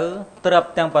ប់ទៅទ្រព្យ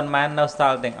ទាំងប៉ុន្មាននៅស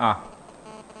ល់ទាំងអស់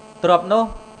ទ្រព្យនោះ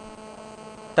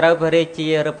ត្រូវព្រះរាជា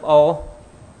រឹបអូស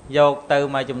យកទៅ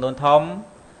មួយចំនួនធំ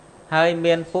ហើយ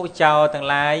មានពួកចៅទាំង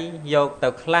ឡាយយកទៅ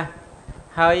ខ្លះ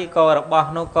ហើយក៏របស់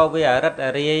នោះក៏វាអរិតអ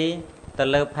រាយទៅ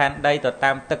លើផែនដីទៅ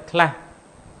តាមទឹកខ្លះ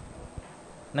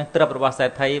នឹងទ្រព្យរបស់សេ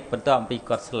ដ្ឋីបន្ទាប់អំពី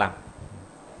គាត់ស្លាប់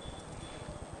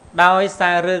ដោយ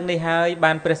សាររឿងនេះហើយ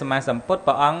បានព្រះសម្មាសម្ពុទ្ធ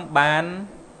ព្រះអង្គបាន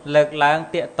លើកឡើង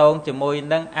តាកតងជាមួយ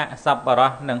នឹងអសប្បុរ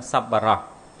សនិងសប្បុរស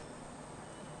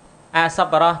អស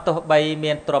ប្បុរសទោះបី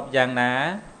មានទ្រព្យយ៉ាងណា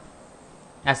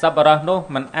អសប្បុរសនោះ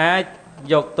មិនអាច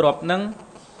យកទ្រព្យនឹង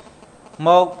ម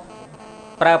ក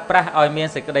ប្រើប្រាស់ឲ្យមាន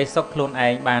សេចក្តីសុខខ្លួនឯ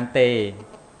ងបានទេ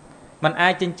มันអា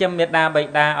ចចិញ្ចឹមមេដាបៃ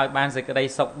តាឲ្យបានសេចក្តី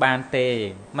សុខបានទេ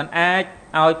มันអាច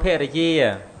ឲ្យភរិយា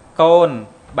កូន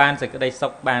បានសេចក្តីសុ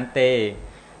ខបានទេ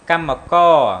កម្មក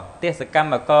រទេសក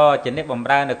ម្មករជាអ្នកបម្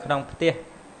រើនៅក្នុងផ្ទះ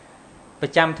ប្រ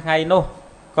ចាំថ្ងៃនោះ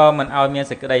ក៏មិនឲ្យមាន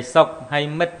សេចក្តីសុខហើយ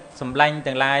មិត្តសម្លាញ់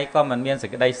ទាំងឡាយក៏មិនមានសេច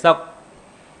ក្តីសុខ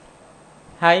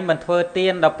ហើយមិនធ្វើទា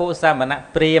នដល់ពួកសាមណៈ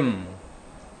ព្រាហ្មណ៍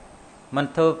មិ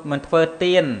នធ្វើ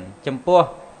ទានចំពោះ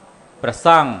ព្រះស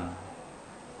ង្ឃ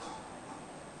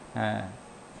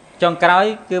ចុងក្រោយ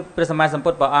គឺព្រះសម្មាសម្ពុ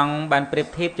ទ្ធព្រះអង្គបានប្រៀប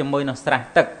ធៀបជាមួយនឹងស្រះ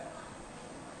ទឹក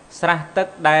ស្រះទឹក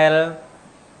ដែល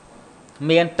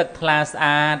មានទឹកថ្លាស្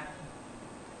អាត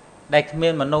ដែលគ្មា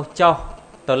នមនុស្សចុះ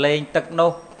ទៅលេងទឹក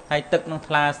នោះហើយទឹកនឹង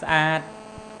ថ្លាស្អាត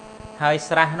ហើយ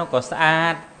ស្រះនោះក៏ស្អា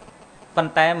តប៉ុ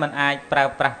ន្តែมันអាចប្រើ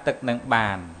ប្រាស់ទឹកនឹងបា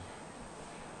ន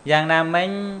យ៉ាងណាមិញ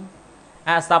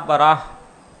អសប្បុរស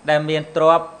ដែលមានទ្រ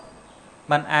ព្យ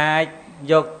มันអាច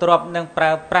យកទ្រព្យនឹងប្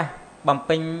រើប្រាស់បំ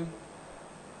ពេញ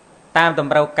តាមត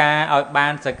ម្រូវការឲ្យបា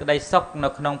នសេចក្តីសុខនៅ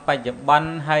ក្នុងបច្ចុប្បន្ន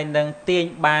ហើយនឹងទាញ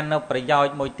បាននៅប្រយោជ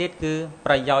ន៍មួយទៀតគឺ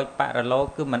ប្រយោជន៍បរលោក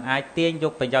គឺมันអាចទាញយ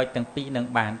កប្រយោជន៍ទាំងពីរនឹង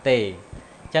បានទេ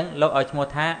អញ្ចឹងលោកឲ្យឈ្មោះ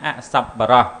ថាអសប្បុ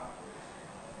រស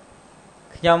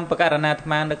ខ្ញុំបកករណាអាត្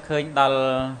មានឹកឃើញដល់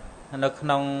នៅក្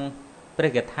នុងព្រះ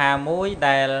កថាមួយ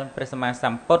ដែលព្រះសម្មាស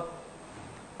ម្ពុទ្ធ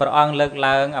ព្រះអង្គលើក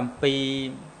ឡើងអំពី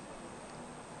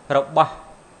របស់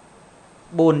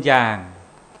4យ៉ាង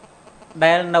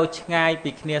ដែលនៅឆ្ងាយ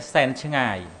ពីគ្នាសែនឆ្ងា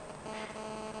យ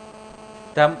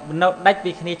តែនៅដាច់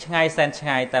ពីគ្នាឆ្ងាយសែនឆ្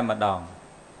ងាយតែម្ដង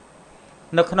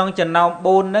នៅក្នុងចំណោម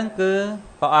4ហ្នឹងគឺ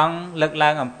ព្រះអង្គលើកឡើ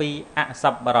ងអំពីអស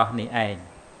ប្បុរសនេះឯង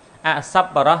អស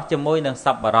ប្បុរសជាមួយនឹងស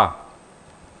ប្បុរស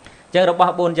អញ្ចឹងរប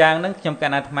ស់4យ៉ាងហ្នឹងខ្ញុំក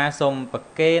ណ្ណាអាត្មាសូមប្រ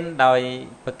កេនដោយ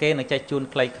ប្រកេននឹងចេះជូន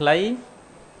ខ្លីៗ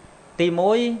ទី1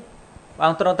ព្រះអ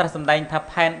ង្គទ្រង់ត្រាស់សម្ដែងថា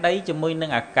ផែនដីជាមួយនឹ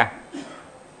ងអាកាស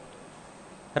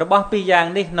របស់2យ៉ាង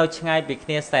នេះនៅឆ្ងាយពីគ្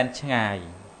នាសែនឆ្ងាយ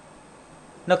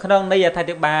នៅក្នុងន័យអត្ថា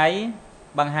ធិប្បាយ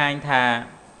បង្ហាញថា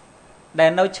ដែ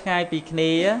លនៅឆ្ងាយពីគ្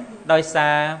នាដោយសា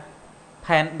រ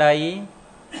ផែនដី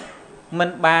មិន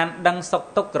បានដឹងសុខ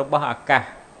ទុក្ខរបស់អាកាស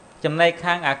ចំណែក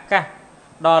ខាងអាកាស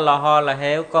ដល់លហល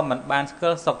ហេវក៏មិនបានស្គា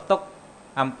ល់សុខទុក្ខ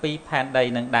អំពីផែនដី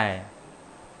នឹងដែរ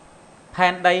ផែ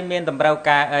នដីមានតម្រូវ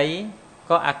ការអី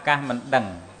ក៏អាកាសមិនដឹង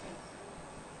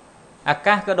អា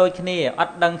កាសក៏ដូចគ្នាអ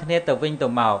ត់ដឹងគ្នាទៅវិញទៅ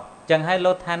មកចឹងហើយ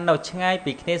លោកថានៅឆ្ងាយ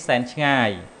ពីគ្នាសែនឆ្ងាយ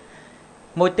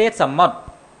មួយទៀតសមុទ្រ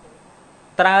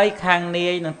ត្រើយខាងនា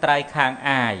យនិងត្រើយខាង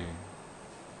អាយ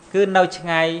គឺនៅឆ្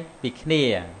ងាយពីគ្នា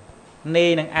នា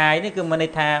យនិងអាយនេះគឺមានន័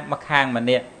យថាមួយខាងម្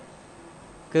នាក់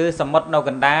គឺសមុទ្រនៅក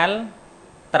ណ្ដាល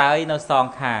ត្រើយនៅសង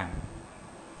ខាង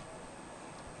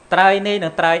ត្រើយនេះនិ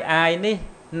ងត្រើយអាយនេះ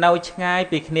នៅឆ្ងាយ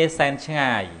ពីគ្នាសែនឆ្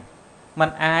ងាយมัน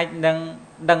អាចនឹង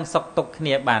ដឹងសុខទុក្ខគ្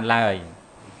នាបានឡើយ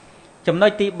ចំណុ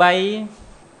ចទី3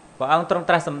ព្រះអង្គទ្រង់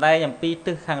ត្រាស់សម្ដែងអំពី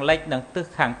ទិសខាងលិចនិងទិស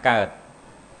ខាងកើត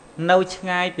នៅឆ្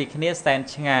ងាយពីគ្នាសែន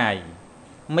ឆ្ងាយ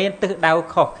មានទិសដៅ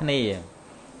ខុសគ្នា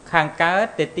ខាងកើត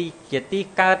ជាទី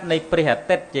កើតនៃព្រះអា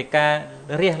ទិត្យជាការ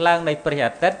រះឡើងនៃព្រះ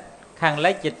អាទិត្យខាង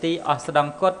លិចជាទីអស្ត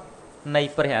ង្គតនៃ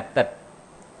ព្រះអាទិត្យ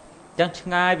ចឹងឆ្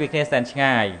ងាយពីគ្នាសែនឆ្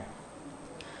ងាយ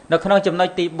នៅក្នុងចំណុច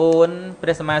ទី4ព្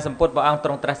រះសម្មាសម្ពុទ្ធព្រះអង្គទ្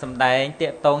រង់ត្រាស់សម្ដែងតា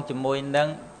កតងជាមួយនឹង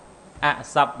អ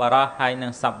សប្បុរសហើយនឹ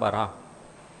ងសប្បុរស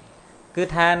គឺ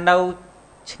ថានៅ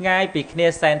ឆ្ងាយពីគ្នា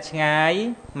សែនឆ្ងាយ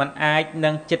มันអាចនឹ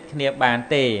ងជិតគ្នាបាន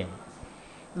ទេ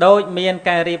ដូចមាន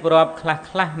ការរៀបរាប់ខ្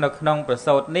លះៗនៅក្នុងប្រ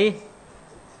សូតនេះ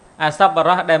អសប្បុរ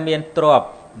សដែលមានទ្រព្យ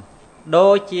ដូ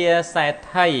ចជាសេដ្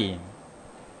ឋី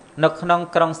នៅក្នុង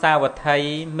ក្រុងសាវត្ថី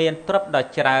មានទ្រព្យដ៏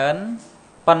ច្រើន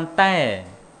ប៉ុន្តែ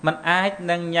มันអាច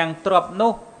នឹងញ៉ាំងទ្រព្យ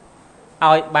នោះ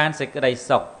ឲ្យបានសេចក្តី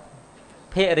សុខ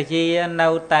ភរិយានៅ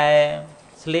តែ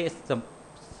ស្លៀក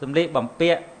សម្លៀកបំ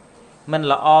ពាក់មិន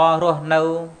ល្អរស់នៅ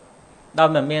ដោយ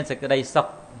មិនមានសេចក្តីសុខ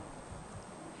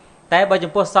តែបើ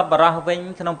ចំពោះសប្បុរសវិញ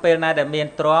ក្នុងពេលណាដែលមាន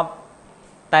ទ្រព្យ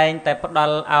តែងតែផ្ដ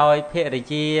ល់ឲ្យភរិ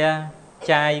យា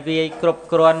ចាយវាយគ្រប់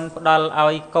គ្រាន់ផ្ដល់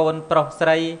ឲ្យកូនប្រុសស្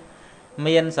រី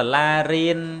មានសាលារៀ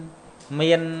ន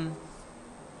មាន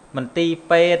មន្ទីរ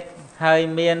ពេទ្យហើយ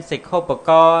មានសិក្ខុប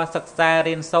ករណ៍សិក្សា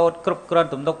រៀនសូត្រគ្រប់គ្រាន់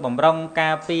ទំនុកបំរុង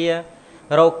ការពារ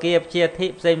រោគាព្យាធិ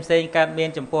ផ្សេងកើតមាន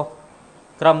ចំពោះ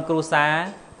ក្រុមគ្រួសារ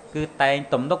គឺតែង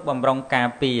ទំនុកបំរុងការ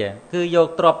ពារគឺយក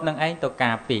ទ្រព្យនឹងឯងទៅ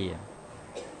ការពារ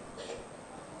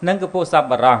នឹងគឺពួកសប្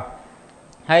បុរស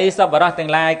ហើយសប្បុរសទាំ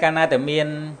ងឡាយកាលណាតែមាន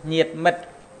ញាតិមិត្ត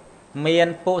មាន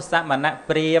ពួកសមណ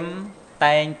ព្រាហ្មណ៍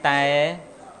តែងតែ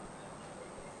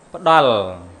ផ្ដល់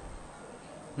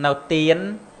នៅទាន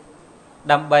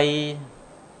ដើម្បី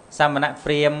សមណព្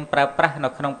រាហ្មណ៍ប្រើប្រាស់នៅ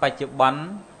ក្នុងបច្ចុប្បន្ន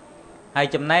ហើយ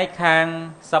ចំណែកខាង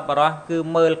សប្បុរសគឺ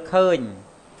មើលឃើញ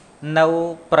នៅ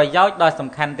ប្រយោជន៍ដ៏សំ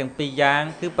ខាន់ទាំងពីរយ៉ាង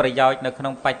គឺប្រយោជន៍នៅក្នុ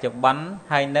ងបច្ចុប្បន្ន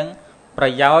ហើយនឹងប្រ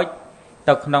យោជន៍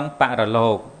ទៅក្នុងបរ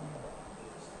លោក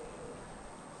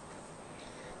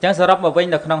ចឹងសរុបមកវិញ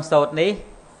នៅក្នុងសូត្រនេះ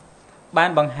បាន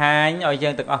បង្ហាញឲ្យយើ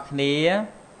ងទាំងអស់គ្នា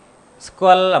ស្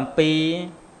គាល់អំពី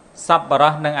សប្បុរ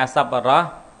សនិងអសប្បុរស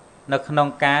នៅក្នុង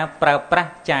ការប្រើប្រា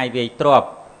ស់ចាយវាយទ្រព្យ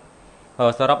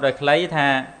សរុបដោយខ្លីថា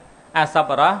អសប្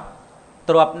បុរស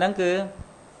ទ្រព្យហ្នឹងគឺ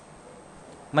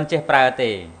មិនចេះប្រើ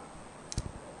ទេ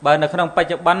បើនៅក្នុងបច្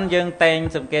ចុប្បន្នយើងតែង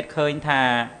សង្កេតឃើញថា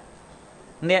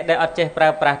អ្នកដែលអត់ចេះប្រើ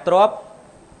ប្រាស់ទ្រព្យ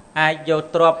អាចយក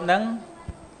ទ្រព្យហ្នឹង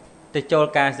ទៅចូល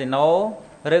កាស៊ីណូ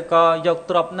ឬក៏យក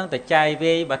ទ្រព្យនឹងទៅចាយ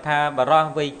វាយបើថាបរោះ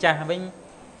វ័យចាស់វិញ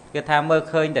គឺថាមើល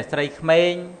ឃើញតែស្រីក្មេ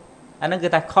ងអានឹងគឺ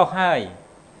ថាខុសហើយ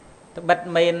ត្បិត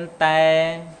មែនតែ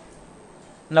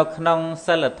នៅក្នុង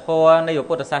សិលធម៌នៃ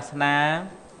ពុទ្ធសាសនា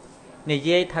និ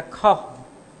យាយថាខុស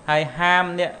ហើយហាម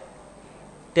អ្នក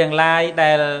ទាំងឡាយ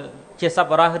ដែលជាសប្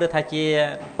បុរសឬថាជា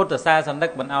ពុទ្ធសាសនិក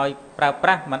មិនឲ្យប្រើប្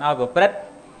រាស់មិនឲ្យប្រព្រឹត្ត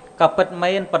ក៏ពិត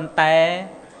មែនប៉ុន្តែ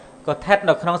ក៏ស្ថិត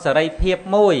នៅក្នុងសេរីភាព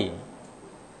មួយ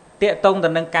តាកតងទៅ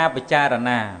នឹងការពិចារ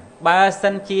ណាបើ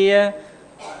សិនជា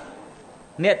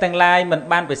អ្នកទាំងឡាយមិន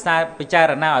បានពិចា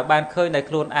រណាឲ្យបានឃើញដោយ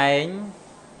ខ្លួនឯង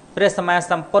ព្រះសម្មា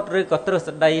សម្ពុទ្ធឬក៏ទ្រឹ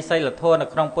ស្ដីសីលធម៌នៅ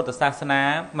ក្នុងពុទ្ធសាសនា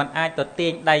มันអាចទៅទា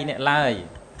ញដៃអ្នកឡើយ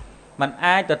มัน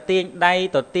អាចទៅទាញដៃ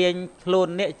ទៅទាញខ្លួន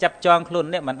អ្នកចាប់ចងខ្លួន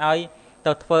អ្នកមិនឲ្យ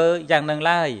ទៅធ្វើយ៉ាងនឹង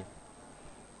ឡើយ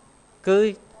គឺ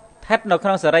ស្ថិតនៅក្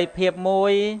នុងសេរីភាពមួ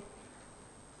យ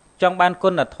ចង់បានគុ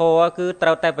ណធម៌គឺត្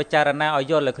រូវតែពិចារណាឲ្យ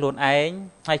យល់លើខ្លួនឯង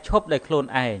ហើយឈប់ដោយខ្លួន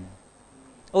ឯង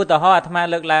ឧទាហរណ៍អាត្មា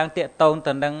លើកឡើងតាកតង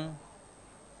ទៅនឹង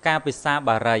ការពិសា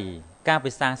បារីការ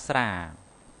ពិសាស្រា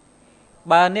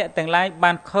បើអ្នកទាំងឡាយ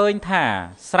បានឃើញថា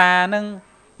ស្រានឹង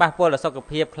ប៉ះពាល់ដល់សុខ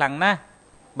ភាពខ្លាំងណាស់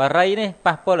បារីនេះ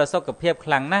ប៉ះពាល់ដល់សុខភាព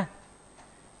ខ្លាំងណាស់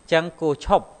ចឹងគួរឈ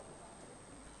ប់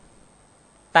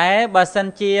តែបើសិន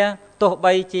ជាទោះ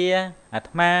បីជាអា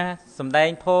ត្មាសំដែង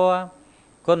ធម៌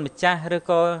គុណម្ចាស់ឬ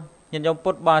ក៏ញាតិញោម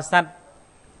ពុទ្ធបរិស័ទ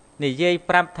និយាយ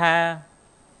ប្រាប់ថា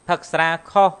ផឹកស្រា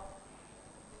ខុស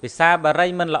ពិសាបារី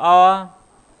មិនល្អ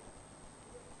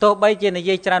ទោះបីជានិ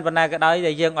យាយច្រើនប៉ុណ្ណាក៏ដោយ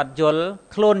ដែលយើងអត់យល់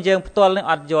ខ្លួនយើងផ្ទាល់នឹង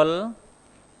អត់យល់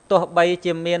ទោះបី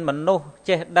ជាមានមនុស្ស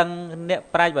ចេះដឹងអ្នក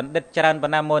ប្រាជ្ញបណ្ឌិតច្រើនប៉ុ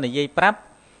ណ្ណាមកនិយាយប្រាប់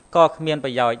ក៏គ្មានប្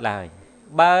រយោជន៍ឡើយ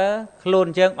បើខ្លួន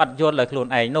យើងអត់យល់លើខ្លួន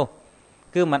ឯងនោះ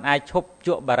គឺมันអាចឈប់ជ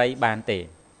ក់បារីបានទេ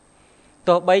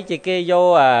ទោះបីជាគេយក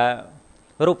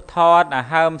រូបថត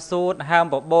ហើមសួតហើម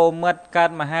បបោមិត្តកើ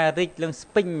តមហារិទ្ធលឹងស្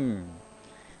ពេញ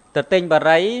ទៅទិញបា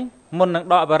រីមុននឹង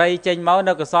ដកបារីចេញមក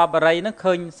នៅកសបបារីហ្នឹង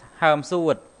ឃើញហើមសួ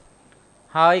ត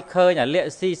ហើយឃើញអាលាក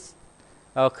ស៊ី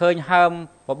ឃើញហើម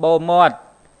បបោមាត់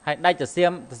ហើយដាច់ស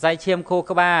រសៃឈាមខួរ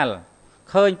ក្បាល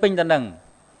ឃើញពេញទៅនឹង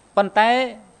ប៉ុន្តែ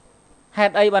ហេ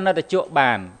តុអីបាននៅតែជក់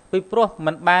បានពីព្រោះ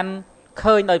มันបាន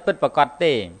ឃើញដោយពិតប្រាកដ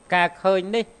ទេការឃើញ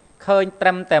នេះឃើញត្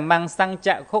រឹមតែមង្សង្ច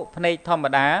ក្ខុភ្នែកធម្ម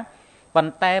តាប៉ុ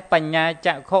ន្តែបញ្ញាច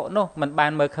ក្ខុនោះมันបា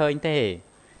នមើលឃើញទេ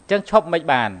អញ្ចឹងឈប់មិន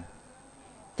បាន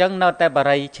អញ្ចឹងនៅតែប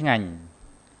រិយឆ្ងាញ់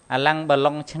អាឡੰងប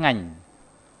ឡុងឆ្ងាញ់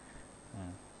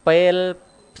ពេល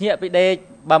ភ្ញាក់ពីដេក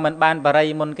បើมันបានបរិយ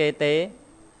មុនគេទេ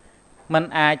มัน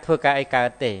អាចធ្វើការអីកើត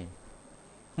ទេ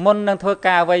មុននឹងធ្វើ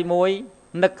ការអ្វីមួយ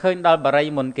នឹកឃើញដល់បរិយ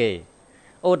មុនគេ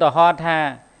ឧទាហរណ៍ថា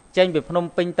ចេញពីភ្នំ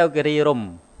ពេញទៅគិរីរម្យ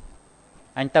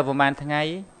អញទៅប្រហែលថ្ងៃ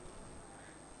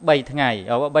3ថ្ងៃ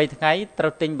3ថ្ងៃត្រូ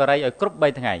វទិញបរិយឲ្យគ្រប់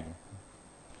3ថ្ងៃ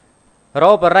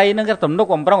រោបរិយនឹងក៏ទំនុក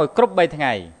បំរុងឲ្យគ្រប់3ថ្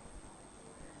ងៃ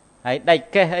ហើយដាច់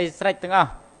កេះអីស្រេចទាំងអ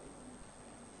ស់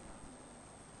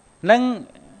នឹង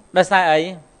ដោយសារអី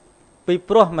ពី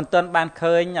ព្រោះមិនទាន់បាន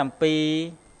ឃើញអំពី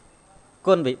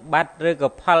គុណវិបត្តិឬក៏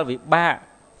ផលវិបាក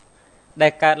ដែ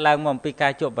លកើតឡើងមកអំពីកា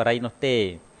រជក់បរិយនោះទេ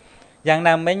យ៉ាង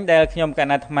ណាមិញដែលខ្ញុំកណ្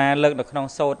ណាអាត្មាលើកនៅក្នុង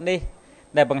សូត្រនេះ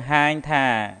ដែលបង្ហាញថា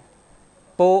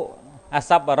ពួកអ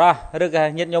សប្បុរសឬក៏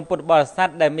ញាតិញោមពុទ្ធបរិស័ទ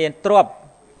ដែលមានទ្រព្យ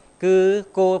គឺ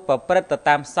គួរប្រព្រឹត្តទៅ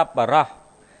តាមសប្បុរស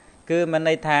គឺមាន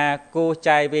ន័យថាគួរ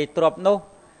ចាយវាយទ្រព្យនោះ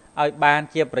ឲ្យបាន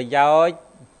ជាប្រយោជន៍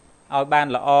ឲ្យបាន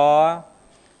ល្អ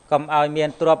កុំឲ្យមាន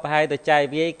ទ្រព្យហើយទៅចាយ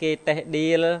វាយគេតេះឌី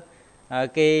ល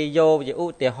គេយកជាឧ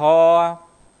ទាហរណ៍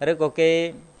ឬក៏គេ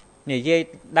និយាយ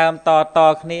ដើមត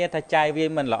គ្នាថាចាយវាយ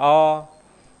មិនល្អ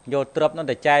យកទ្រព្យនោះ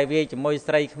ទៅចាយវាយជាមួយ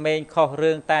ស្រីក្មេងខុស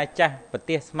រឿងតាចាស់ប្រ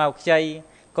ទេសស្មៅខ្ចី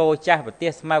គោចាស់ប្រទេ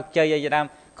សស្មៅខ្ចីអីជាដើម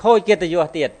ខូចកិត្តិយស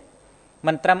ទៀត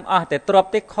មិនត្រឹមអស់តែទ្រព្យ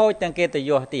ទេខូចទាំងកិត្តិ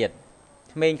យសទៀត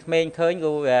ក្មេងឃើញ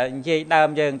ក៏និយាយដើម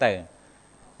យើងទៅ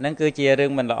ហ្នឹងគឺជារឿ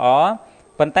ងមិនល្អ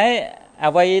ប៉ុន្តែ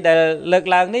អ្វីដែលលើក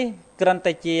ឡើងនេះគ្រាន់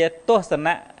តែជាទស្ស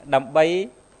នៈដើម្បី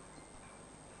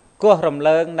គោះរំ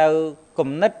លើងនៅគំ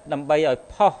និតដើម្បីឲ្យ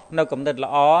ផុសនៅគំនិត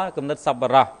ល្អគំនិតសប្បុ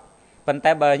រសប៉ុន្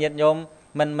តែបើញាតិញោម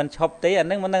មិនឈប់ទេអា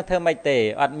នឹងមិននឹងធ្វើម៉េចទេ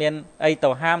អត់មានអីទៅ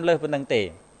ហាមលើសប៉ុណ្្នឹងទេអ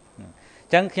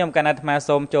ញ្ចឹងខ្ញុំកណ្ណាអាត្មា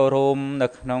សូមចូលរួមនៅ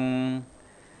ក្នុង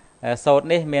សូត្រ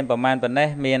នេះមានប្រមាណប៉ុណ្ណេះ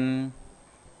មាន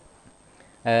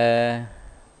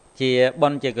ជាបុ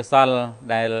ណ្យជាកុសល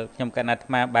ដែលខ្ញុំកណ្ណាអាត្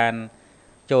មាបាន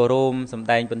ចូលរួមសម្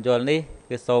ដែងពន្យល់នេះ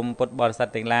គឺសូមពុទ្ធបរិស័ទ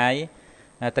ទាំងឡាយ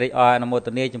ត្រេកអរអនុមោទ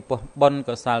នាចំពោះបុណ្យ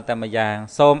កុសលតែម្យ៉ាង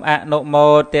សូមអនុមោ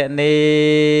ទនា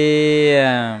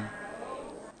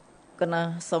គណៈ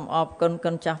សូមអរគុណ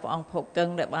គុណចាស់ព្រះអង្គភពកឹង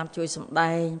ដែលបានជួយសម្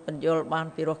ដែងពន្យល់បាន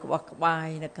ពីរោះក្បោះក្បាយ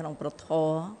នៅក្នុងប្រធ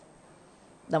រ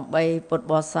ដើម្បីពុទ្ធ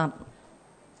បរិស័ទ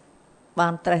បា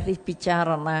នត្រេះរិះពិចា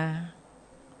រណា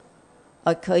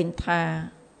ឲ្យឃើញថា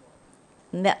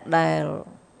អ្នកដែល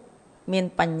មាន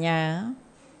បញ្ញា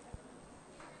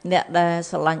អ្នកដែល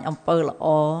ស្រឡាញ់អំពើល្អ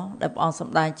ដែលព្រះអង្គស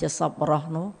ម្ដែងជាសប្បុរស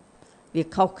នោះវា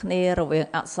ខុសគ្នារវាង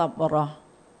អសប្បុរស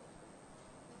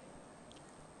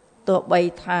ទោះបី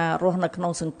ថារស់នៅក្នុ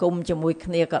ងសង្គមជាមួយ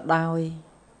គ្នាក៏ដោយ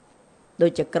ដូ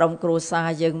ចជាក្រុមគ្រួសារ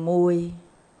យើងមួយ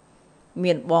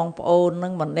មានបងប្អូននឹ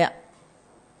ងម្នាក់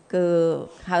គឺ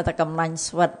ហៅថាកំណាញ់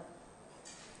ស្វិត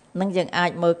នឹងយើងអា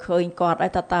ចមើលឃើញគាត់ហើ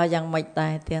យតើយ៉ាងម៉េចដែ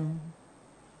រទៀត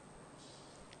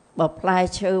បើផ្លែ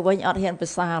ឈើវិញអត់ហ៊ានភា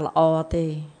សាល្អទេ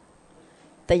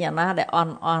តែយ៉ាងណាដែលអ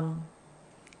ន់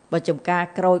បើចំការ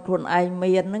ក្រូចខ្លួនឯង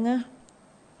មានហ្នឹង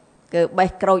គឺបេះ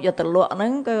ក្រូចយកទៅលក់ហ្នឹ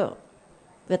ងគឺ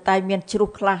វាតែមានជ្រុះ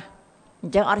ខ្លះអ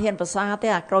ញ្ចឹងអត់ហ៊ានភាសាទេ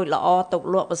អាក្រូចល្អទុក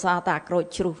លក់ភាសាតែអាក្រូច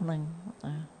ជ្រុះហ្នឹង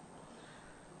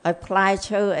ហើយផ្លែ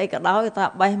ឈើអីក៏ដោយគេថា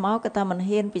បេះមកគេថាមិន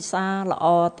ហ៊ានភាសាល្អ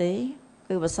ទេ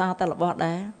គឺភាសាតែរបស់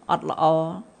ដែរអត់ល្អ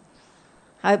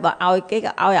ហើយបើឲ្យគេ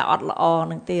ក៏ឲ្យអាអត់ល្អ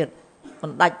នឹងទៀតមិ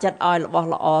នដាច់ចិត្តឲ្យរបស់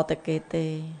ល្អទៅគេទេ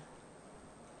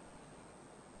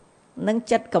នឹង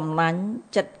ចិត្តកំណាញ់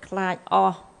ចិត្តខ្លាចអ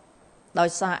ស់ដោយ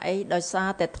សារអីដោយសារ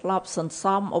តែធ្លាប់សន្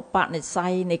សំឧបនិស្ស័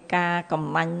យនៃការកំ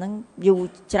ណាញ់ហ្នឹងយូរ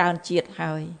ច្រើនជាតិ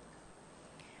ហើយ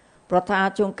ព្រោះថា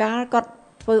ជួនកាលគាត់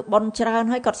ធ្វើបន់ច្រើន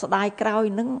ហើយគាត់ស្ដាយក្រោយ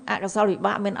ហ្នឹងអកុសលវិ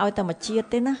បាកមានឲ្យតែមួយជាតិ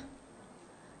ទេណា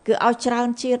គឺឲ្យច្រើន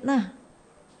ជាតិណា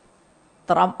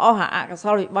ត្រឹមអស់អកុស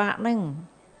លវិបាកហ្នឹង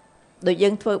ដូចយើ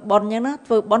ងធ្វើបន់អញ្ចឹងណា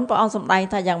ធ្វើបន់ព្រះអង្គសម្ដែង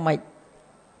ថាយ៉ាងម៉េច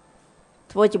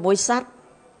ធ្វើជាមួយសត្វ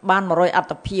បាន100អត្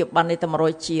តភាពបាននេះតែ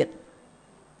100ជាតិ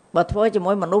បើធ្វើជា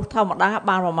មួយមនុស្សធម្មតា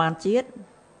បានប្រមាណជាតិ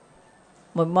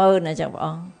10000អញ្ចឹងព្រះអ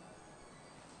ង្គ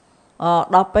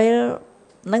ដល់ពេល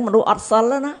នឹងមនុស្សអត់សិ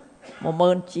លណា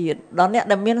10000ជាតិដល់អ្នក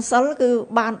ដែលមានសិលគឺ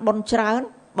បានបុណ្យច្រើន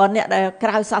បើអ្នកដែលក្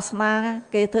រៅសាសនា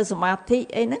គេធ្វើសមាធិ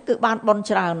អីហ្នឹងគឺបានបុណ្យ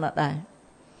ច្រើនណាស់ដែរ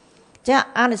ចា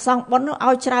អានិសង្សបុណ្យនោះ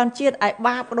ឲ្យច្រើនជាតិឯ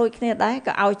បាបដូចគ្នាដែរ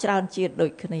ក៏ឲ្យច្រើនជាតិដូ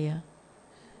ចគ្នា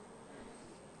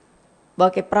បើ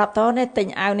គេប្រាប់តនេះទិញ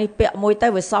អាវនេះពាក់មួយទៅ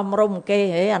វាសមរម្យគេ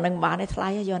ហេអានឹងបានទេថ្លៃ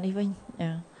យកនេះវិញ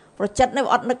ប្រចិត្តនេះ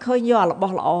អត់នឹកឃើញយករប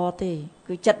ស់ល្អទេ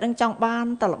គឺចិត្តនឹងចង់បាន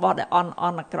តែរបស់ដែលអន់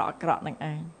អាក្រក់នឹង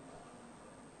ឯង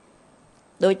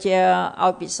ដូចជាឲ្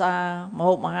យពិសាម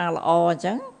ហូបអាហារល្អអញ្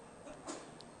ចឹង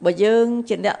បើយើង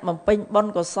ជាអ្នកបំពេញបុណ្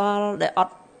យកុសលដែលអ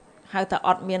ត់ហៅថាអ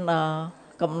ត់មាន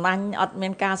កំណាញ់អត់មា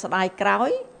នការស្ដាយក្រោ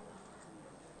យ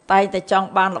តែតែចង់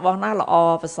បានរបស់ណាល្អ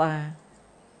ភាសា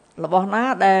របស់ណា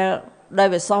ដែល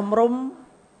វាសមរម្យ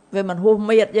វាមិនហួស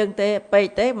មៀតយើងទេពេក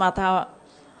ទេមកថា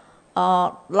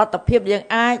លទ្ធភាពយើង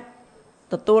អាច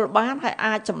ទទួលបានហើយ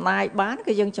អាចចំណាយបាន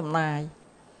គឺយើងចំណាយ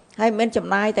ហើយមិនចំ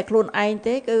ណាយតែខ្លួនឯង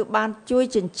ទេគឺបានជួយ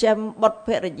ចិញ្ចឹមបុត្រភ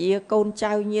រិយាកូន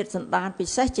ចៅញាតិសន្តានពិ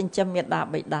សេសចិញ្ចឹមមាតា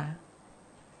បិតា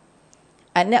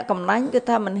ឯអ្នកកំណាញ់គឺ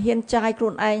ថាមិនហ៊ានចាយខ្លួ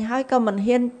នឯងហើយក៏មិន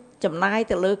ហ៊ានចំណាយ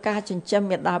ទៅលើការចិញ្ចឹម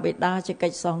មាតាបិតាជាកិ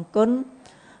ច្ចសងគុណ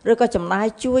ឬក៏ចំណាយ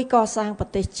ជួយកសាងប្រ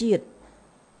ទេសជាតិ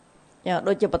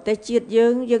ដូចជាប្រទេសជាតិយើ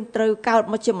ងត្រូវកើត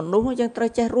មកជាមនុស្សយើងត្រូវ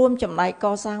ចេះរួមចំណែកក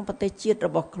សាងប្រទេសជាតិរ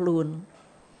បស់ខ្លួន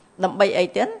ដើម្បីអី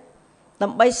ទៀតដើ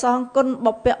ម្បីសងគុណ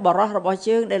បុព្វបុរសរបស់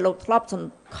យើងដែលលោកធ្លាប់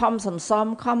ខំសន្សំ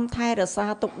ខំថែរក្សា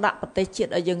ទុកដាក់ប្រទេសជាតិ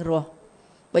ឲ្យយើងរស់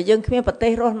បើយើងគ្មានប្រទេ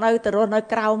សរស់នៅ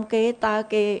ក្រោមគេតើ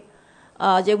គេ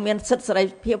យើងមានសិទ្ធិសេរី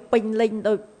ភាពពេញលេញ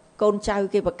ដោយកូនចៅ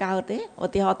គេបកើតទេឧ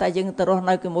ទាហរណ៍តែយើងទៅរស់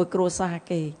នៅជាមួយគ្រួសារ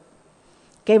គេ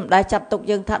មិនដែលចាត់ទុក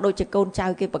យើងថាដូចជាកូនចៅ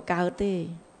គេបកើតទេ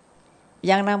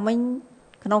យ៉ាងណាមិញ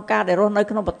ក្នុងការដែលរស់នៅ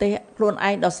ក្នុងប្រទេសខ្លួនឯ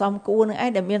ងដ៏សមគួរនឹងឯ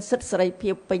ងដែលមានសិទ្ធិសេរីភា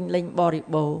ពពេញលេញបរិ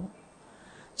បូរណ៍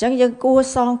អញ្ចឹងយើងគួរ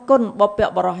សងគុណបុព្វ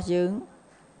បុរសយើង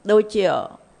ដូចជា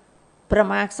ព្រះ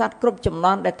មហាក្សត្រគ្រប់ចំ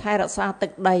នួនដែលថែរក្សាទឹ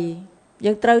កដី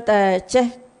យើងត្រូវតែ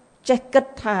ចេះគិត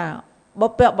ថាបុ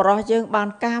ព្វបុរសយើងបាន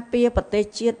ការពារប្រទេស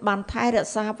ជាតិបានថែរ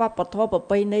ក្សាវប្បធម៌ប្រ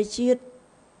ពៃណីជាតិ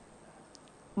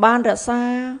បានរក្សា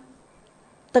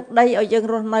ទឹកដីឲ្យយើង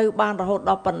រស់នៅបានរហូត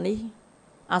ដល់ប៉ុណ្នេះ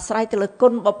អាស្រ័យទៅលើគុ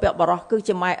ណបុព្វបុរសគឺ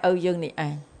ជាម៉ែឪយើងនេះឯ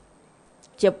ង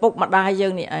ជាពុកម្ដាយយើ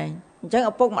ងនេះឯងអញ្ចឹង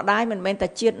ឪពុកម្ដាយមិនមែនតែ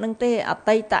ជាតិនឹងទេអ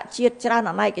តីតជាតិច្រើន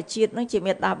អនេកជាតិនឹងជា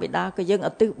មេដាបិតាក៏យើង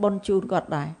ឧទ្ទិសបុណ្យជូនគាត់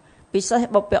ដែរពិសេស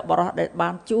បុព្វបុរសដែលបា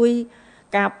នជួយ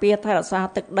ការពារថែរក្សា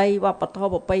ទឹកដីវប្បធម៌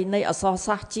ប្រពៃណីអក្សរ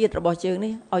សាស្ត្រជាតិរបស់យើង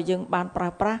នេះឲ្យយើងបានប្រើ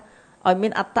ប្រាស់ឲ្យមា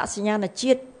នអត្តសញ្ញាណ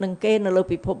ជាតិនឹងគេនៅលើ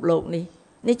ពិភពលោក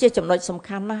នេះជាចំណុចសំ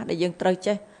ខាន់ណាស់ដែលយើងត្រូវ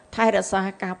ចេះថែរក្សា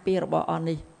ការពាររបស់អស់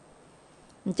នេះ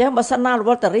អញ្ចឹងបើសិនណារវ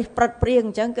ល់តរិះព្រឹត្តព្រៀងអ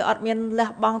ញ្ចឹងគឺអត់មានលះ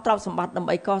បង់ទ្រព្យសម្បត្តិដើម្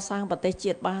បីកសាងប្រទេស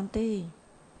ជាតិបានទេ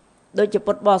ដូចជា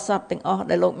ពុទ្ធបរិស័ទទាំងអស់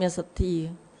ដែលលោកមានសទ្ធា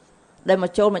ដែលម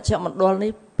កចូលមជ្ឈមណ្ឌល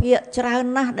នេះភាគច្រើន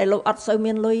ណាស់ដែលលោកអត់សូវ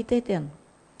មានលុយទេទៀត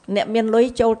អ្នកមានលុយ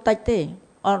ចូលតិចទេ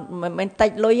អត់មិនមែនតិ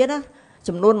ចលុយទេណា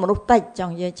ចំនួនមនុស្សតិចច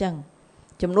ង់និយាយអញ្ចឹង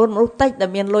ចំនួនមនុស្សតិចដែល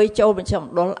មានលុយចូលមជ្ឈម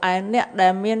ណ្ឌលឯអ្នកដែ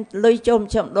លមានលុយចូលម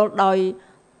ជ្ឈមណ្ឌលដោយ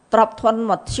ទ្រព្យធន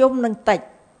មធ្យមនឹងតិច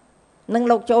នឹង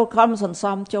លោកចូលខំសន្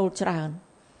សំចូលច្រើន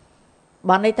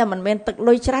បានន័យថាមិនមែនទឹក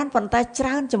លុយច្រើនប៉ុន្តែច្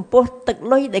រើនចំពោះទឹក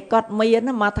លុយដែលគាត់មាន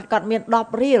មកថាគាត់មាន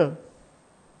10រៀល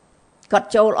គាត់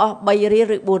ចូលអស់3រៀល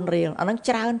ឬ4រៀលអាហ្នឹង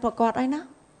ច្រើនព្រោះគាត់អីណា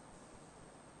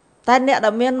តែអ្នកដែ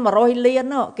លមាន100លា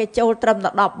នគេចូលត្រឹមតែ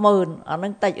100000អាហ្នឹ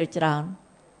ងតិចឬច្រើន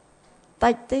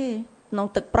តិចទេក្នុង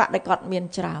ទឹកប្រាក់ដែលគាត់មាន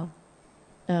ច្រើន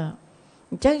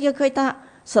អញ្ចឹងយើងឃើញថា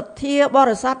សទ្ធាប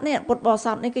រិស័ទនេះពុទ្ធបរិ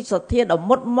ស័ទនេះគឺសទ្ធាដ៏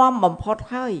មុតមមបំផុត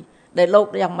ហើយដែលលោក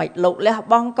យ៉ាងម៉េចលោកលះ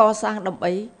បង់កសាងដើម្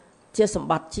បីជាសម្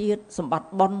បត្តិជាតិសម្បត្តិ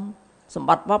បុណ្យសម្ប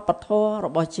ត្តិវប្បធម៌រ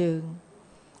បស់យើង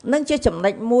នឹងជាចំណុ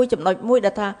ចមួយ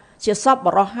ដែលថាជាសពប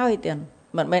រោះហើយទៀត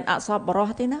មិនមែនអសពបរោះ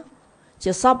ទេណា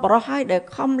ជាសពបរោះហើយដែល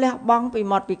ខំលះបង់ពី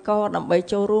មាត់ពីកដើម្បី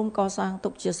ចូលរួមកសាងទុ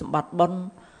កជាសម្បត្តិបុណ្យ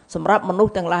សម្រាប់មនុស្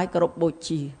សទាំងឡាយគោរពបូ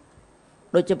ជា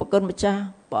ដូចជាប្រគុណម្ចាស់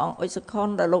ព្រះអង្គអុជសុខុន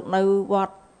ដែលលោកនៅវ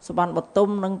ត្តសវណ្ណបតុម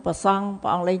និងប្រសង់ព្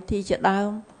រះអង្គលេងធីជាដើម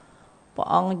ព្រះ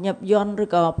អង្គញឹបយន់ឬ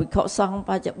ក៏ភិក្ខុសង្ឃ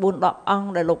ប្រហែលជា4-10អង្គ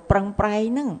ដែលលោកប្រឹងប្រែង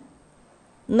ហ្នឹង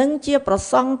នឹងជាប្រ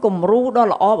សង់គំរូដ៏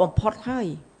ល្អបំផុតហើយ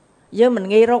យើងមិន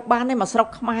ងាយរកបានទេមកស្រុក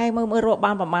ខ្មែរមើលរក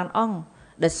បានប្រមាណអង្គ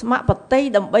ដែលស្ម័គ្របតី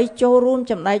ដើម្បីចូលរួម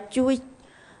ចំណែកជួយ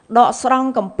ដកស្រង់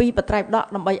កម្ពីបត្រៃបដក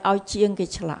ដើម្បីឲ្យជាងគេ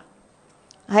ឆ្លាក់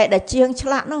ហើយដែលជាងឆ្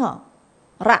លាក់នោះ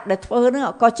រៈដែលធ្វើនោះ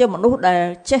ក៏ជាមនុស្សដែល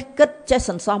ចេះគិតចេះ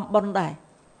សន្សំបុណ្យដែរ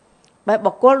បែបប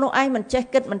កគលនោះឯងមិនចេះ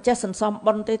គិតមិនចេះសន្សំ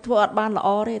បុណ្យទេធ្វើអត់បានល្អ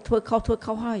ទេធ្វើខុស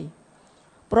ហើយ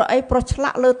ព្រោះអីព្រោះឆ្លា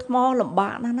ក់លើថ្មលំបា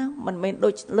កណាស់មិនមែនដូ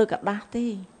ចលើกระดาษទេ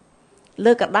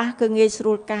លើกระดาษគឺងាយស្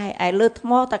រួលកែឯលើថ្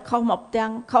មតែខុសមកផ្ទាំ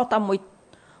ងខុសតែ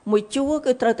មួយជួរ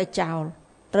គឺត្រូវតែចោល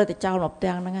មកផ្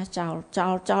ទាំងហ្នឹង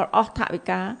ចោលអស់ថវិ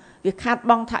កាវាខាត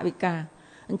បង់ថវិកា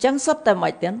អញ្ចឹងសុទ្ធតែមិ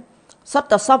នទៀតសុទ្ធ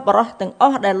តែសពបរោះទាំងអ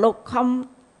ស់ដែលលោកខំ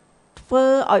ធ្វើ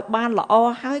ឲ្យបានល្អ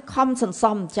ហើយខំសន្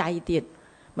សំចៃទៀត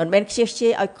មិនមែនខ្ជិះខ្ជា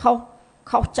យឲ្យខុ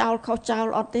សចោល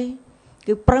អត់ទេ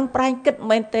គឺប្រឹងប្រែងគិត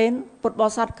មែនទែនពុទ្ធប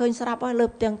រិស័ទឃើញស្រាប់ហើយលើ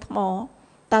ផ្ទាំងថ្ម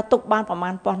តើទុកបានប្រមា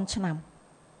ណពាន់ឆ្នាំ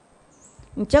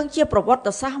អញ្ចឹងជាប្រវត្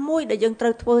តិសាស្ត្រមួយដែលយើងត្រូ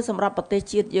វធ្វើសម្រាប់ប្រទេស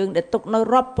ជាតិយើងដែលទុកនៅ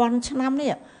រាប់ពាន់ឆ្នាំ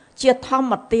នេះជាធម្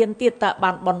មទានទៀតតើ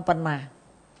បានបនប៉ុណ្ណាឥ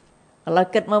ឡូវ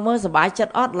គិតមើលសប្បាយចិត្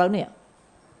តអត់ឥឡូវនេះ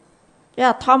ចា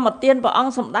ធម្មទានព្រះអង្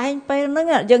គសម្ដែងពេលហ្នឹង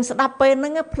យើងស្ដាប់ពេលហ្នឹ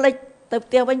ងភ្លេចទៅ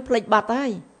ផ្ទះវិញភ្លេចបាត់ហើ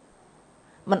យ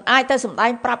มันអាចទៅសម្ដែ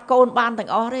ងប្រាប់កូនបានទាំ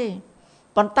ងអស់ទេ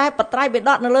ប៉ុន្តែបត្រៃបិ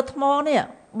ដកនៅលើថ្មនេះ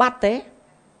បាត់ទេ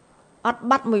អត់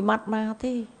បាត់មួយម៉ាត់ណា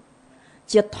ទេ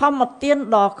ជាធម្មទាន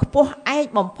ដ៏ខ្ពស់ឯក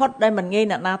បំផុតដែលមិនងាយ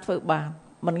អ្នកណាធ្វើបាន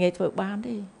មិនងាយធ្វើបាន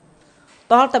ទេ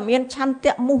តលតែមានឆន្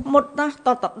ទៈមុះមុតណាស់ត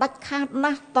លតែដាច់ខាត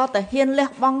ណាស់តលតែហ៊ានលះ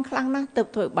បង់ខ្លាំងណាស់ទើប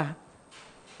ធ្វើបាន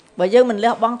បើយើងមិន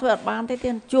លះបង់ធ្វើអត់បានទេទៀ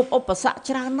តជួបឧបសគ្គ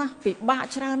ច្រើនណាស់ពិបាក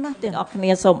ច្រើនណាស់ទាំងអស់គ្នា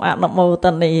សូមអនុមោទ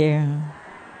នា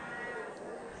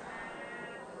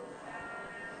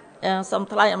សូម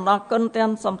ថ្លែងអំណរគុណទាំង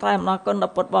សូមថ្លែងអំណរគុណដ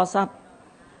ល់ពុទ្ធបរិស័ទ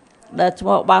ដែលឈ្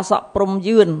មោះឧបាសកព្រំ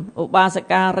យឿនឧបាសិ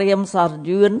ការៀមសារ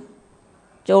យឿន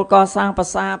ចូលកសាងប្រា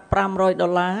សាទ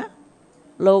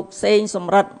$500លោកសេងសំ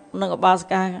រិទ្ធនិងឧបាសិ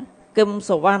កាគឹម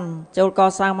សវណ្ណចូលក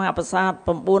សាងមហាប្រាសាទ$960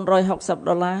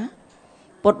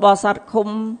ពុទ្ធបរិស័ទឃុំ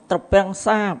ត្រពាំង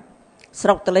សាបស្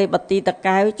រុកទលេបាទីត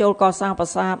កែវចូលកសាងប្រា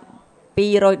សាទ$200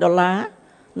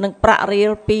និងប្រាក់រៀ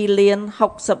ល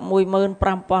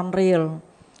2,61,500,000រៀល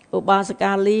ឧបាសិ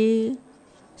កាលី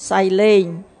សៃលេង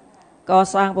ក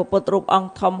សាងព្រះពុទ្ធរូបអង្គ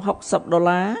ធំ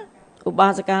$60ឧបា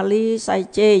សិកាលីសៃ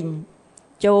ជេង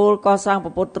ចូលកសាងព្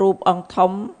រះពុទ្ធរូបអង្គ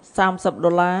ធំ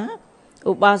$30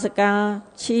ឧបាសិកា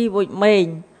ឈីវុចមេង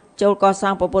ចូលកសា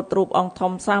ងព្រះពុទ្ធរូបអង្គ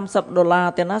ធំ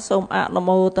$30ទេណាសូមអនុ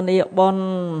មោទនាបុណ្យ